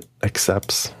in what it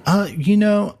accepts?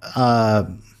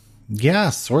 Yeah,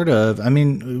 sort of. I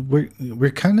mean,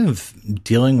 we're kind of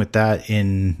dealing with that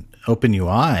in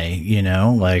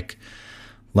OpenUI,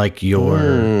 like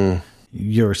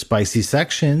your spicy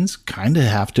sections kind of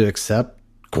have to accept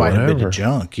quite a bit of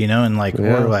junk, and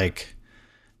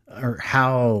or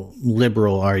how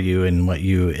liberal are you in what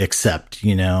you accept,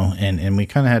 and we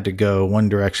kind of had to go one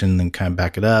direction and then kind of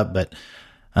back it up. But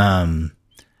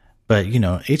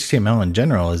HTML in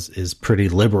general is pretty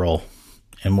liberal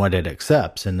in what it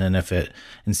accepts. And then in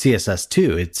CSS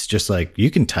too, it's just like,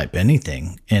 you can type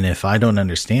anything. And if I don't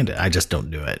understand it, I just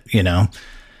don't do it,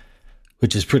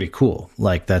 which is pretty cool.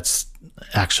 Like, that's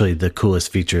actually the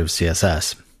coolest feature of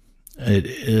CSS.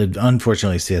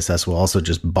 Unfortunately, CSS will also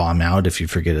just bomb out if you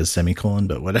forget a semicolon,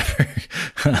 but whatever.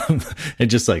 It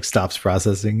just like stops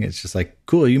processing. It's just like,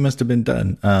 cool, you must have been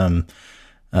done. And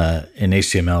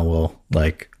HTML will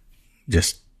like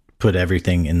just put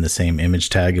everything in the same image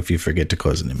tag if you forget to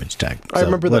close an image tag. So, I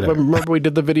remember that. Remember we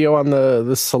did the video on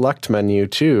the select menu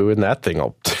too, and that thing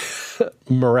will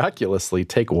miraculously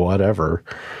take whatever.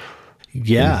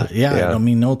 Yeah. I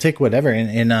mean, it'll take whatever.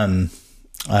 And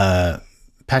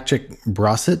Patrick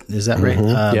Brossett, is that right?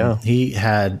 Yeah. He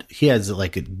has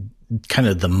like kind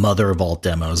of the mother of all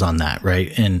demos on that,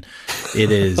 right? And it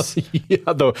is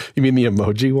though. You mean the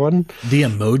emoji one? The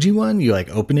emoji one, you like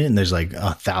open it and there's like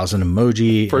 1,000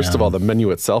 emoji. First of all, the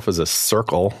menu itself is a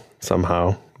circle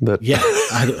somehow.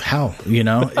 How?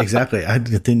 Exactly. I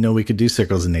didn't know we could do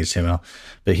circles in HTML,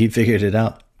 but he figured it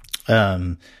out.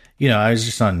 I was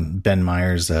just on Ben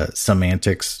Meyer's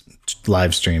semantics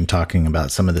live stream talking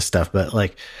about some of this stuff, but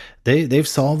like they've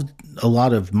solved a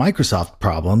lot of Microsoft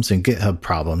problems and GitHub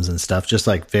problems and stuff, just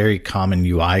like very common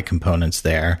UI components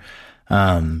there.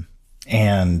 Like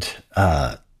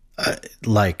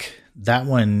that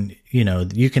one,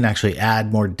 you can actually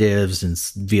add more divs and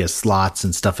via slots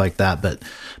and stuff like that. But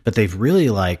they've really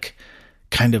like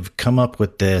kind of come up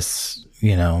with this,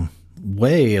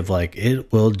 way of like,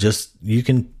 it will just, you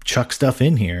can chuck stuff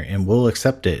in here and we'll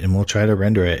accept it and we'll try to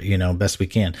render it, best we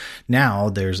can. Now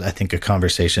there's, I think, a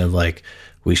conversation of like,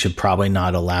 we should probably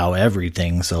not allow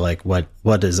everything. So like what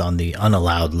is on the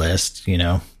unallowed list,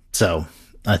 so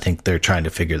I think they're trying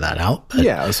to figure that out. But,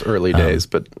 yeah, it's early days,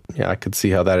 but yeah, I could see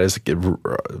how that is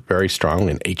very strong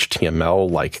an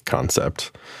HTML-like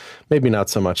concept. Maybe not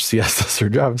so much CSS or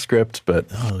JavaScript,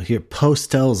 but... here,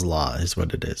 Postel's law is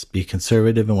what it is. Be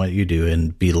conservative in what you do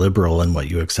and be liberal in what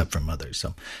you accept from others.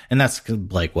 So, and that's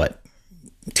like what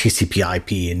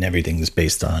TCP/IP and everything is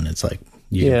based on. It's like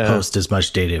you can post as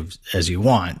much data as you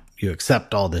want. You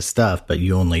accept all this stuff, but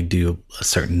you only do a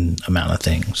certain amount of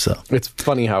things. So it's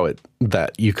funny how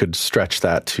that you could stretch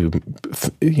that to,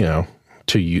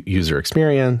 to user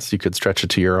experience. You could stretch it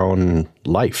to your own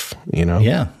life,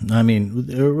 Yeah. I mean,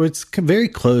 it's very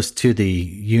close to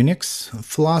the Unix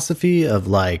philosophy of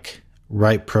like,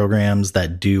 write programs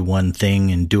that do one thing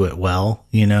and do it well,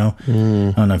 I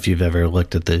don't know if you've ever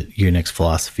looked at the Unix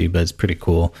philosophy, but it's pretty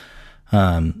cool.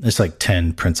 It's like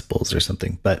 10 principles or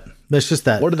something, but it's just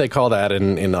that. What do they call that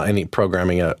in any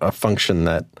programming? A function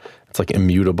that it's like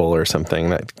immutable or something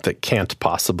that can't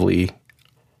possibly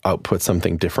output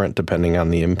something different depending on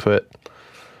the input.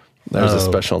 There's a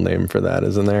special name for that,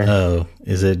 isn't there? Oh,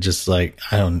 is it just like,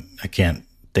 I can't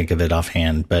think of it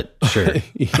offhand, but sure.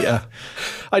 Yeah.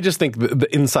 I just think the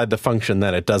inside the function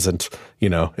that it doesn't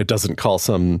call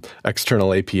some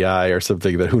external API or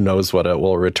something that who knows what it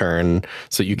will return.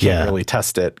 So you can't really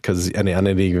test it because on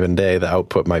any given day, the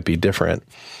output might be different.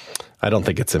 I don't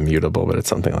think it's immutable, but it's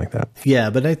something like that.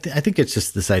 Yeah, but I think it's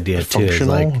just this idea too.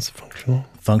 Functional? Like, is it functional?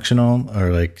 Functional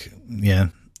or like, yeah.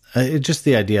 It's just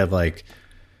the idea of like,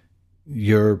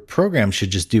 your program should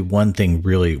just do one thing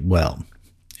really well.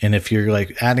 And if you're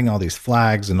like adding all these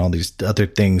flags and all these other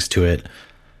things to it,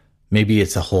 maybe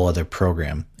it's a whole other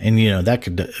program. And, that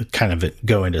could kind of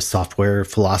go into software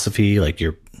philosophy, like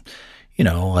or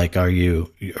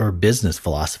business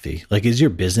philosophy. Like, is your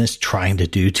business trying to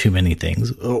do too many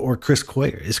things? Or Chris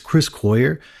Coyier? Is Chris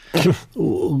Coyier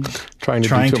trying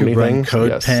to run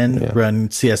CodePen, run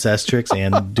CSS tricks,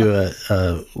 and do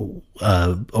a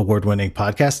award-winning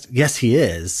podcast? Yes, he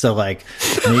is. So, like,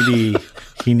 maybe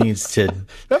he needs to.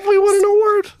 Have we won an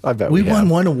award? I bet we won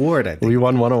one award. I think we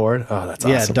won one award. Oh, that's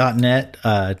awesome. Yeah, .NET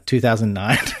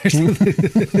 2009 or something.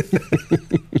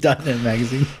 .NET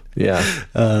magazine.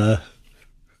 Yeah.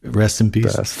 Rest in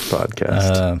peace. Best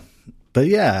podcast. But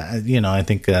yeah, I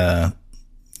think I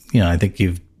think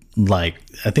you've like,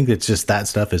 I think it's just that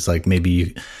stuff is like,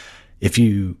 maybe if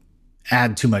you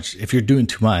add too much, if you're doing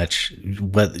too much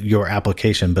with your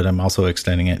application, but I'm also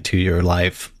extending it to your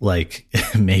life, like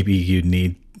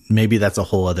maybe that's a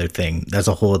whole other thing. That's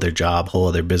a whole other job, whole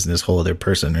other business, whole other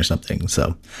person or something.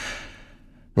 So,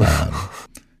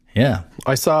 yeah.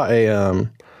 I saw a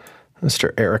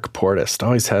Mr. Eric Portist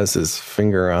always has his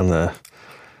finger on the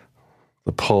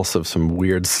pulse of some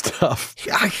weird stuff.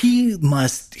 Yeah, he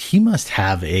must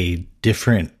have a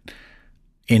different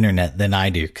internet than I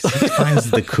do, because he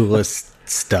finds the coolest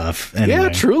stuff. Anyway. Yeah,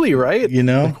 truly, right? You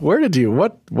know, like, where did you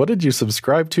what did you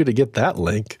subscribe to get that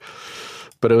link?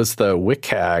 But it was the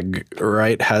WCAG,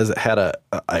 right? Had a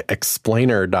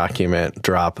explainer document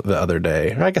drop the other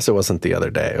day. I guess it wasn't the other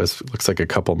day. Looks like a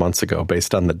couple months ago,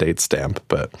 based on the date stamp.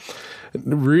 But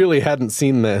really hadn't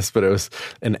seen this. But it was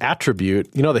an attribute.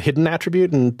 You know, the hidden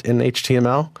attribute in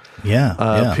HTML. Yeah,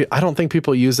 I don't think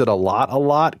people use it a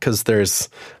lot because there's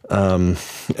a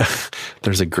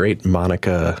great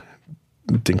Monica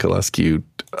Dinkulescu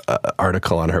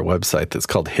article on her website that's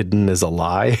called "Hidden is a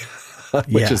Lie."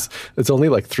 Which is, it's only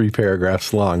like 3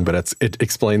 paragraphs long, but it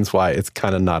explains why it's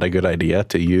kind of not a good idea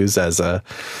to use as a,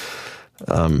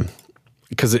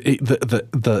 because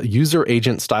the user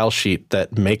agent style sheet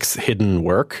that makes hidden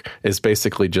work is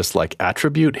basically just like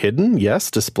attribute hidden,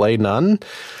 yes, display none.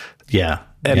 Yeah.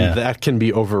 And that can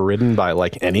be overridden by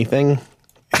like anything.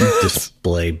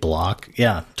 Display block.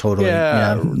 Yeah, totally.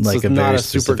 Yeah, like it's not a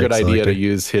super good idea to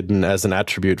use hidden as an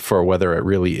attribute for whether it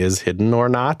really is hidden or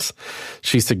not.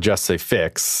 She suggests a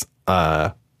fix,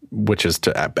 which is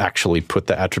to actually put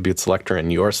the attribute selector in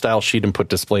your style sheet and put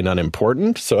display none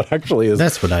important. So it actually is.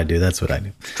 That's what I do.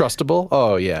 Trustable.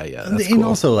 Oh, yeah. That's and cool.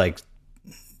 also, like,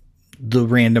 the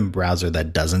random browser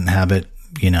that doesn't have it,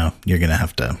 you're going to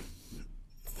have to.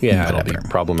 Yeah, it'll be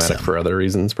problematic for other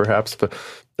reasons, perhaps. But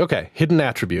okay, hidden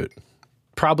attribute.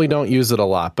 Probably don't use it a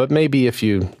lot, but maybe if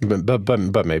you,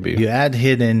 but maybe you add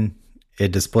hidden,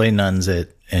 it display nones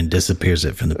it and disappears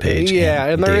it from the page. Yeah,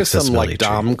 and there is some like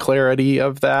DOM clarity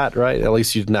of that, right? At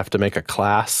least you didn't have to make a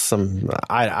class.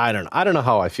 I don't know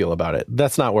how I feel about it.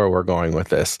 That's not where we're going with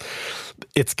this.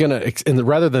 It's and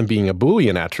rather than being a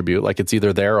Boolean attribute, like it's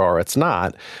either there or it's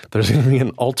not, there's going to be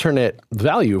an alternate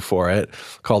value for it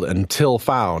called until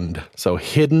found. So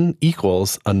hidden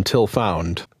equals until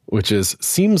found, which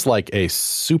seems like a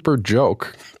super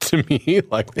joke to me.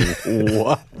 Like,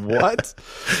 what?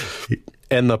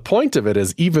 And the point of it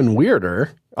is even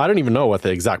weirder. I don't even know what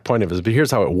the exact point of it is, but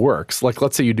here's how it works. Like,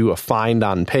 let's say you do a find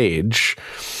on page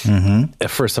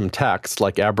for some text,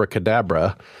 like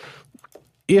abracadabra.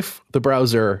 If the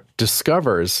browser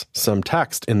discovers some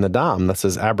text in the DOM that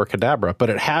says abracadabra, but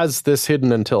it has this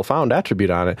hidden until found attribute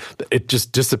on it, it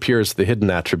just disappears the hidden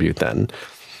attribute then,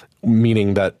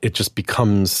 meaning that it just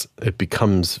becomes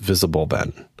visible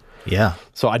then. Yeah.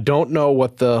 So I don't know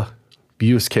what the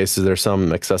use cases. There's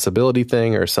some accessibility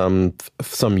thing or some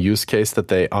use case that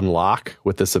they unlock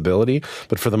with this ability.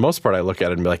 But for the most part, I look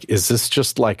at it and be like, is this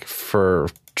just like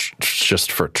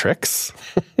just for tricks?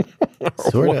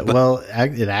 Sort of. Well,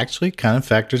 it actually kind of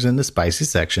factors into spicy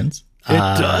sections. It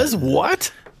does?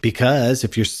 What? Because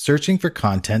if you're searching for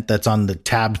content that's on the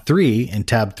tab 3 and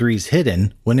tab 3 is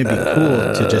hidden, wouldn't it be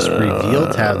cool to just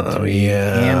reveal tab 3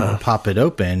 and pop it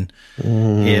open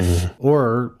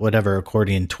or whatever,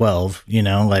 accordion 12,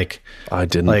 like. I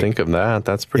didn't think of that.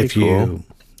 That's pretty cool. If you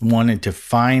wanted to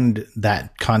find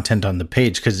that content on the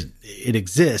page because it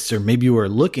exists, or maybe you were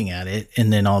looking at it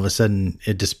and then all of a sudden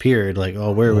it disappeared, like,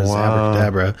 oh, where was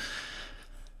abracadabra?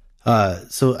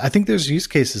 So I think there's use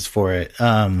cases for it.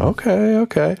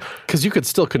 Okay. Because you could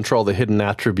still control the hidden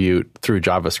attribute through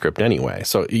JavaScript anyway.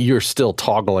 So you're still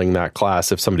toggling that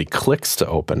class. If somebody clicks to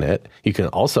open it, you can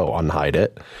also unhide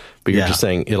it. But you're just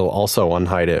saying it'll also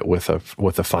unhide it with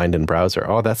a find in browser.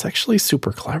 Oh, that's actually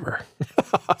super clever.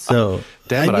 So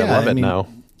damn it, I love it now.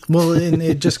 Well, and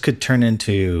it just could turn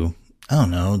into, I don't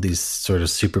know, these sort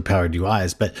of super powered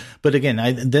UIs. But again,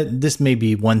 this may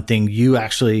be one thing you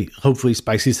actually, hopefully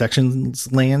spicy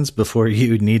sections lands before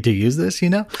you need to use this,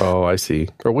 Oh, I see.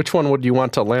 Or which one would you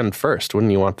want to land first?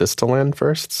 Wouldn't you want this to land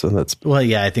first? So that's. Well,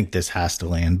 yeah, I think this has to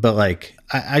land. But like,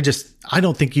 I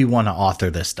don't think you want to author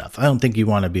this stuff. I don't think you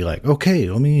want to be like, okay,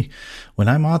 when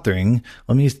I'm authoring,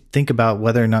 let me think about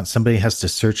whether or not somebody has to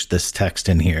search this text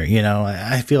in here.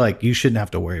 I feel like you shouldn't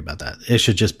have to worry about that. It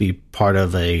should just be part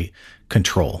of a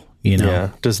control,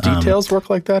 Yeah. Does details work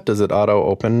like that? Does it auto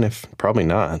open? Probably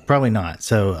not. Probably not.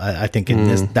 So I think in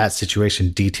that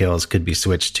situation, details could be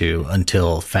switched to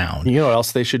until found. You know what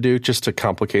else they should do just to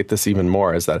complicate this even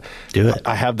more is that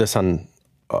I have this on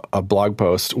a blog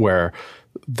post where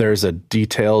there's a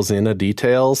details in a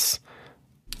details.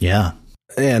 Yeah.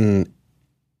 And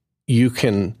you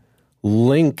can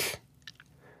link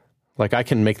Like I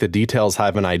can make the details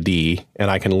have an ID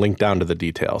and I can link down to the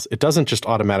details. It doesn't just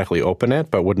automatically open it,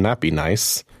 but wouldn't that be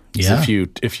nice? Yeah.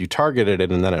 If you targeted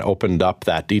it and then it opened up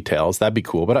that details, that'd be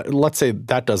cool. But let's say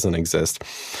that doesn't exist.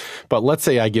 But let's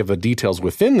say I give a details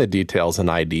within the details an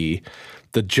ID,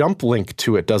 the jump link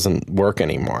to it doesn't work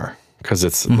anymore because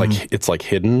it's like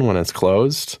hidden when it's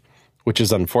closed, which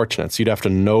is unfortunate. So you'd have to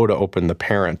know to open the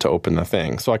parent to open the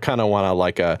thing. So I kind of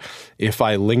want to if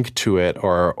I link to it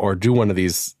or do one of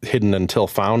these hidden until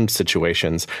found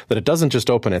situations, that it doesn't just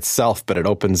open itself, but it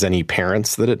opens any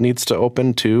parents that it needs to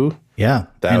open too. Yeah.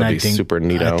 That would be super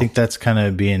neato. I think that's kind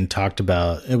of being talked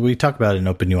about. We talk about it in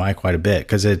OpenUI quite a bit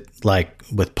because it, like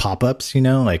with pop-ups,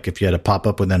 like if you had a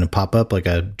pop-up within a pop-up, like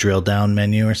a drill down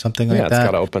menu or something like that. Yeah, it's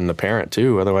got to open the parent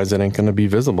too. Otherwise, it ain't going to be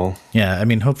visible. Yeah. I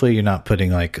mean, hopefully you're not putting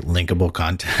like linkable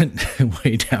content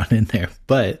way down in there,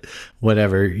 but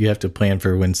whatever, you have to plan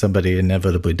for when somebody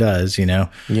inevitably does,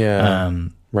 Yeah.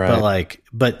 Right.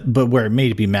 But where it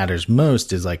maybe matters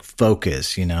most is like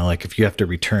focus, like if you have to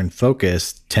return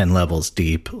focus 10 levels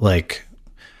deep, like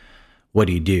what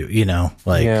do you do?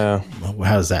 How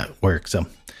does that work? So,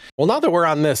 well, now that we're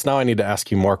on this, now I need to ask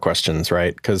you more questions,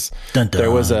 right? Because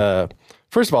there was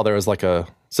first of all, there was like a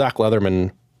Zach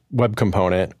Leatherman web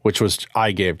component, which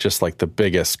I gave just like the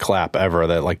biggest clap ever,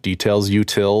 that like details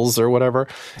utils or whatever.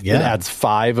 Yeah. It adds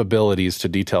 5 abilities to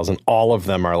details and all of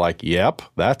them are like, yep,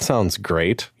 that sounds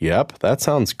great. Yep, that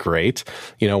sounds great.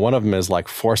 One of them is like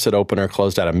force it open or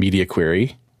closed at a media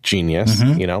query. Genius.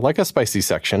 Mm-hmm. Like a spicy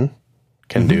section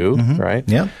can do, right?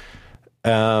 Yeah.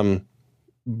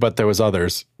 But there was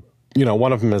others.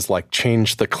 One of them is like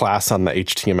change the class on the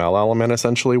HTML element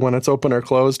essentially when it's open or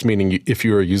closed, meaning if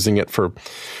you were using it for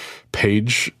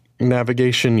page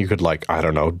navigation, you could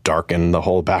darken the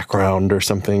whole background or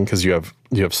something because you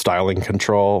have styling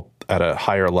control at a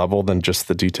higher level than just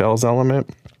the details element.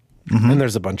 Mm-hmm. And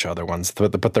there's a bunch of other ones,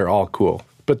 but they're all cool.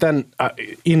 But then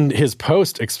in his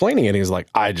post explaining it, he's like,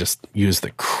 I just use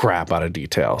the crap out of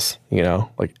details,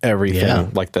 like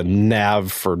everything, like the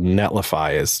nav for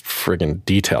Netlify is friggin'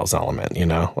 details element,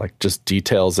 like just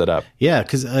details it up. Yeah,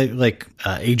 because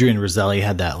Adrian Roselli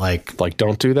had that like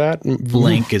don't do that.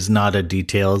 Link is not a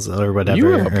details or whatever. You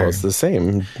have a post the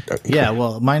same. Yeah,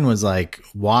 well, mine was like,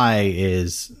 why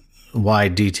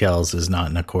details is not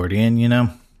an accordion,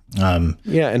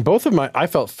 and both of I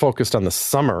felt focused on the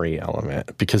summary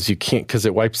element because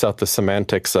it wipes out the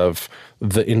semantics of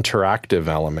the interactive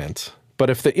element. But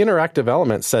if the interactive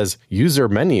element says user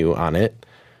menu on it,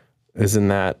 isn't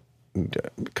that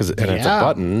it's a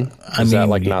button? Is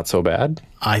that not so bad?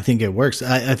 I think it works.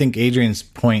 I think Adrian's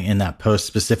point in that post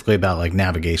specifically about like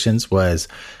navigations was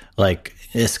like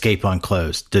escape on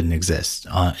closed didn't exist,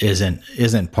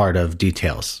 isn't part of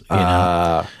details.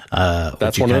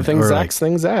 That's one of the things Zach's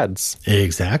things adds.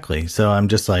 Exactly. So I'm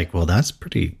just like, well, that's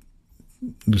pretty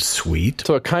sweet.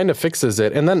 So it kind of fixes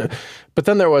it. But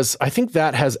then there was, I think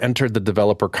that has entered the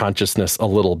developer consciousness a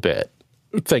little bit.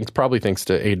 Probably thanks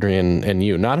to Adrian and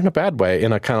you, not in a bad way,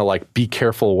 in a kind of like, be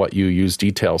careful what you use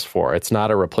details for. It's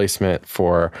not a replacement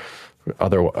for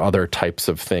other types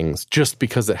of things just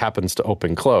because it happens to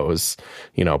open close,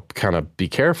 kind of be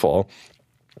careful.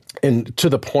 And to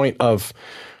the point of,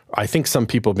 I think some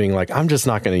people being like, I'm just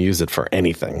not going to use it for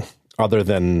anything other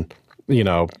than,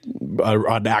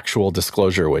 an actual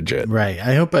disclosure widget. Right.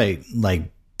 I hope I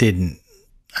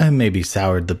maybe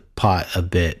soured the pot a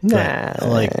bit,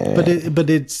 but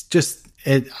it's just,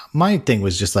 my thing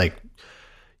was just like,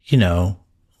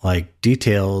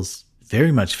 details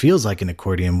very much feels like an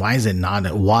accordion. Why is it not?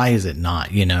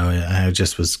 I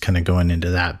just was kind of going into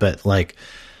that, but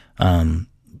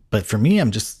but for me,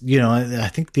 I'm just, I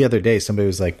think the other day somebody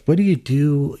was like, what do you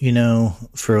do,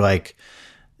 for like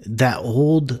that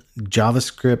old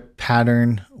JavaScript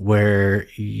pattern where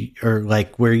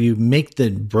you make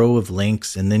the row of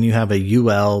links and then you have a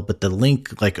UL, but the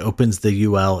link like opens the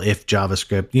UL if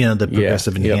JavaScript, the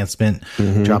progressive enhancement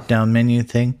drop down menu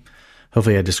thing.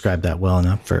 Hopefully I described that well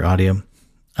enough for audio.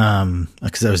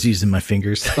 Because I was using my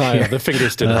fingers. The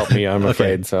fingers didn't help me, I'm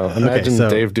afraid. So imagine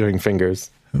Dave doing fingers.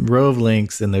 Row of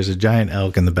links, and there's a giant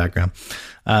elk in the background.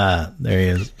 There he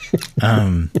is.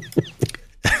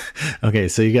 Okay,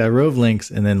 so you got a row of links,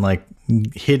 and then like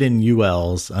hidden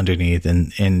ULs underneath,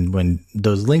 and when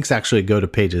those links actually go to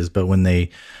pages, but when the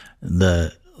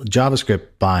JavaScript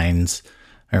binds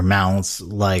or mounts,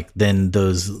 then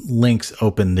those links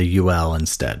open the UL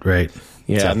instead, right?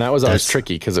 Yeah, so and that was always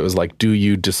tricky because it was like, do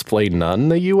you display none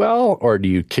the UL or do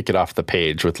you kick it off the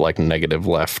page with like negative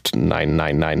left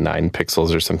 9999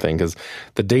 pixels or something? Because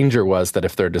the danger was that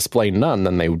if they're display none,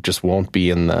 then they just won't be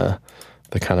in the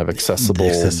kind of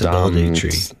accessibility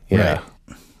tree. Yeah.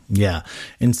 Right. Yeah.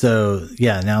 And so,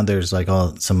 now there's like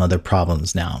some other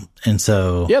problems now. And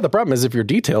so, yeah, the problem is if your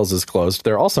details is closed,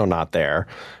 they're also not there.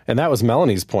 And that was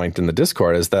Melanie's point in the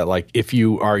Discord, is that like, if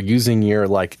you are using your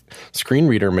like screen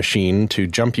reader machine to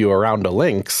jump you around to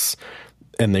links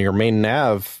and your main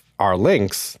nav are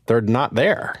links, they're not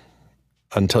there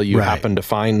until you happen to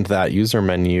find that user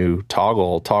menu,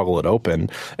 toggle it open,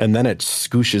 and then it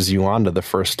scooshes you onto the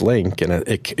first link, and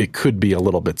it could be a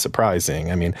little bit surprising.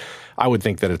 I mean, I would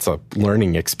think that it's a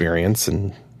learning experience,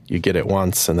 and you get it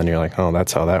once, and then you're like, oh,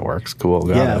 that's how that works. Cool.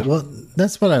 Got it. Well,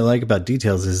 that's what I like about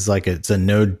Details is like it's a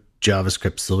Node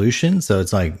JavaScript solution. So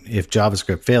it's like if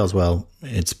JavaScript fails, well,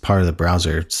 it's part of the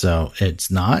browser, so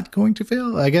it's not going to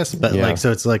fail, I guess. But like,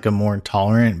 so it's like a more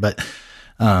tolerant, but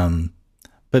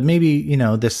maybe,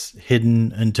 this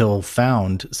hidden until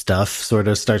found stuff sort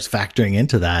of starts factoring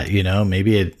into that,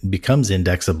 maybe it becomes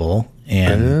indexable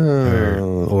and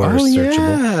or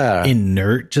searchable. Yeah.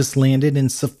 Inert just landed in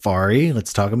Safari.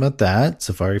 Let's talk about that.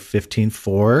 Safari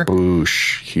 15.4.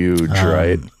 Boosh. Huge,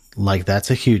 right? Like that's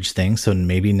a huge thing. So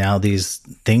maybe now these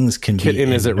things can be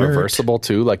And is it reversible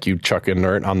too? Like you chuck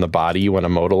inert on the body when a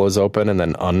modal is open and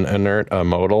then uninert a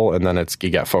modal and then you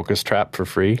get focus trap for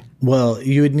free? Well,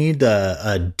 you would need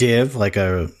a div, like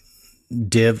a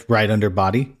div right under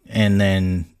body. And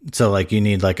then, so like you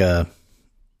need like a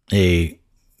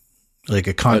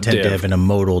content div and a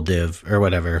modal div or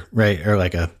whatever, right? Or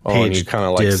like a page and you kind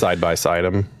of like side by side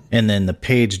them. And then the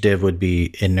page div would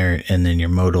be inert, and then your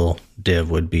modal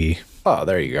div would be. Oh,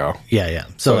 there you go. Yeah.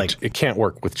 So like it can't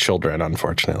work with children,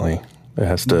 unfortunately. It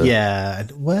has to. Yeah.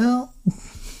 Well,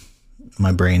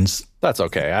 my brain's. That's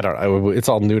okay. It's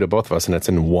all new to both of us, and it's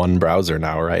in one browser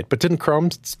now, right? But didn't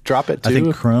Chrome drop it too? I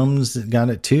think Chrome's got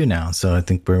it too now. So I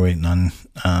think we're waiting on,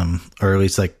 or at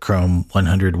least like Chrome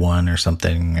 101 or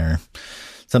something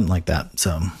like that.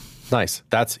 So. Nice.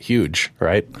 That's huge,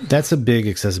 right? That's a big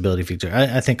accessibility feature.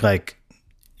 I think like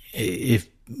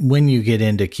when you get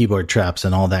into keyboard traps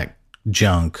and all that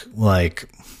junk, like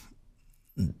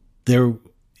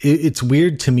it's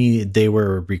weird to me they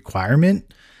were a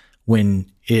requirement when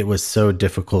it was so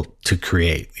difficult to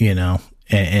create,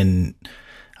 and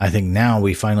I think now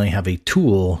we finally have a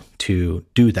tool to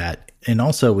do that. And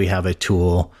also we have a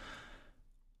tool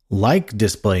like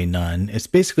display none. It's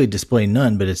basically display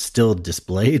none, but it's still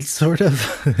displayed, sort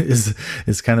of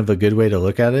is kind of a good way to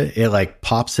look at it. It like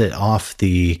pops it off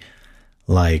the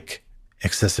like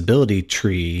accessibility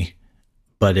tree,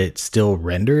 but it still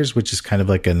renders, which is kind of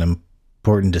like an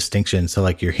important distinction. So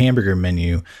like your hamburger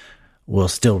menu will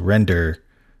still render,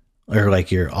 or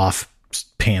like your off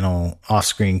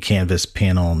screen canvas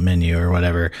panel menu or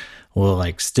whatever will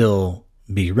like still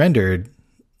be rendered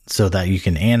so that you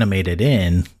can animate it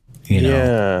in.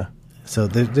 Yeah. So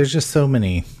there's just so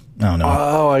many. I don't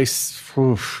know.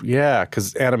 Yeah,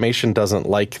 because animation doesn't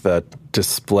like the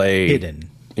display hidden.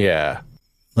 Yeah.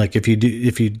 Like if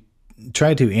you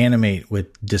try to animate with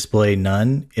display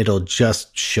none, it'll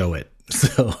just show it.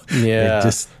 So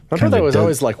yeah. Remember that was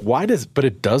always like, but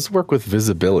it does work with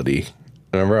visibility.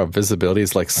 Remember how visibility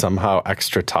is like somehow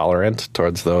extra tolerant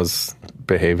towards those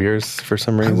behaviors for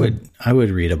some reason? I would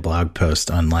read a blog post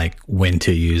on like when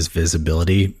to use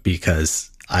visibility,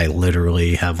 because I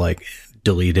literally have like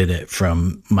deleted it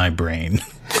from my brain.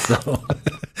 So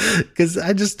because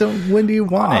I just don't. When do you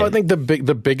want it? I think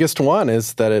the biggest one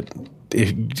is that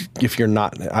if you're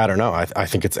not, I don't know. I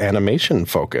think it's animation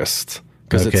focused.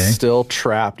 Because it's still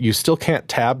trapped. You still can't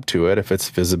tab to it if it's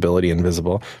visibility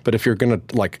invisible. But if you're going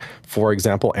to, like, for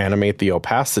example, animate the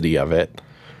opacity of it,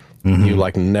 you,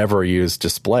 like, never use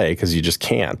display because you just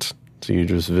can't. So you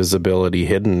just visibility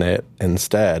hidden it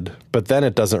instead. But then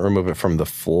it doesn't remove it from the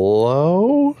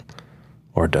flow?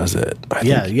 Or does it?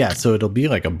 Yeah. So it'll be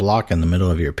like a block in the middle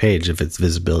of your page if it's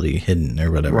visibility hidden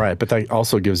or whatever. Right. But that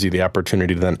also gives you the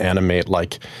opportunity to then animate,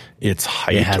 like, its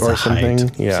height or something.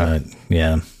 Height. Yeah.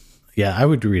 So, yeah, I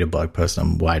would read a blog post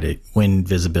on when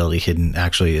visibility hidden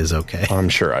actually is okay. I'm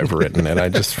sure I've written it. I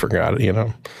just forgot it,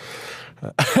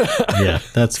 Yeah,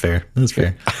 that's fair.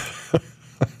 Okay.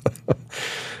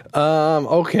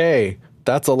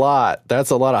 That's a lot. That's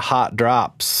a lot of hot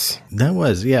drops. That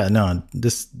was, no,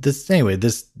 this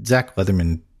Zach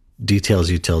Leatherman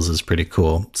Details Utils is pretty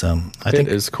cool. So I think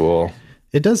it is cool.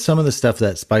 It does some of the stuff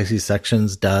that Spicy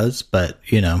Sections does, but,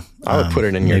 I would put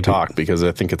it in your talk because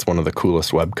I think it's one of the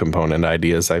coolest web component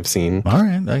ideas I've seen. All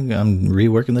right. I'm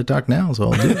reworking the talk now,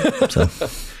 so I'll do it. So.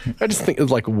 I just think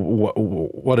it's like,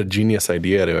 what a genius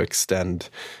idea to extend.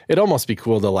 It'd almost be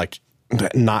cool to, like, I'm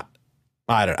going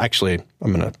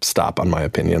to stop on my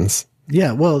opinions.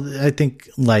 Yeah, well, I think,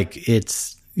 like,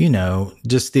 it's,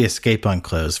 just the escape on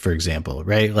close, for example,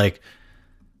 right? Like,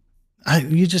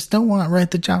 You just don't want to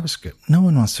write the JavaScript. No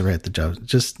one wants to write the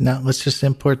JavaScript. Let's just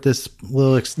import this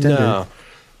little extender. No.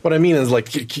 What I mean is,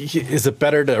 like, is it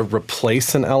better to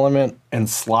replace an element and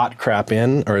slot crap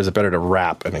in, or is it better to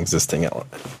wrap an existing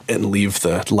element and leave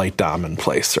the light DOM in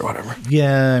place or whatever?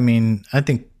 Yeah, I mean, I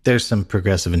think there's some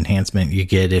progressive enhancement you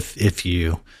get if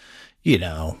you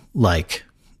like,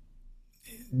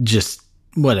 just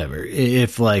whatever.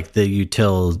 If like the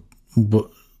util,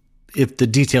 if the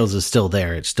details is still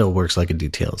there, it still works like a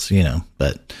details,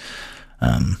 but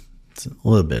it's a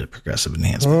little bit of progressive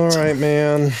enhancement. All right,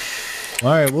 man. All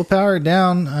right, we'll power it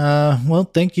down. Well,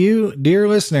 thank you, dear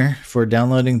listener, for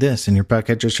downloading this in your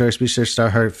podcatcher choice. Be sure to star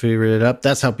heart, favorite it up.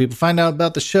 That's how people find out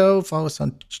about the show. Follow us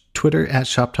on Twitter at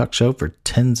Shop Talk Show for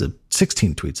 16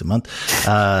 tweets a month.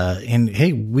 And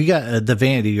hey, we got the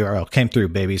vanity URL came through,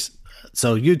 babies.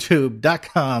 So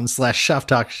youtube.com/Shop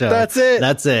Talk Show. That's it.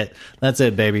 That's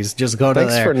it, babies. Just go to there.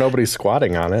 Thanks for nobody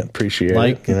squatting on it. Appreciate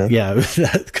it. Yeah,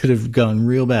 that could have gone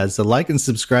real bad. So like and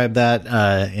subscribe that,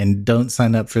 and don't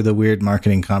sign up for the weird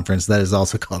marketing conference that is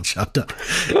also called Shop Talk.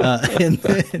 And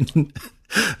then,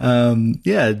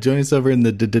 join us over in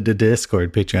the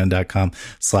Discord,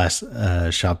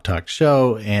 patreon.com/Shop Talk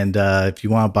Show. And if you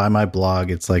want to buy my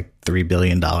blog, it's like $3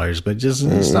 billion, but just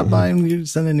stop by and you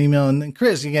send an email. And then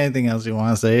Chris, you got anything else you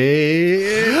want to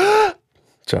say?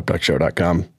 ShopTalkShow.com.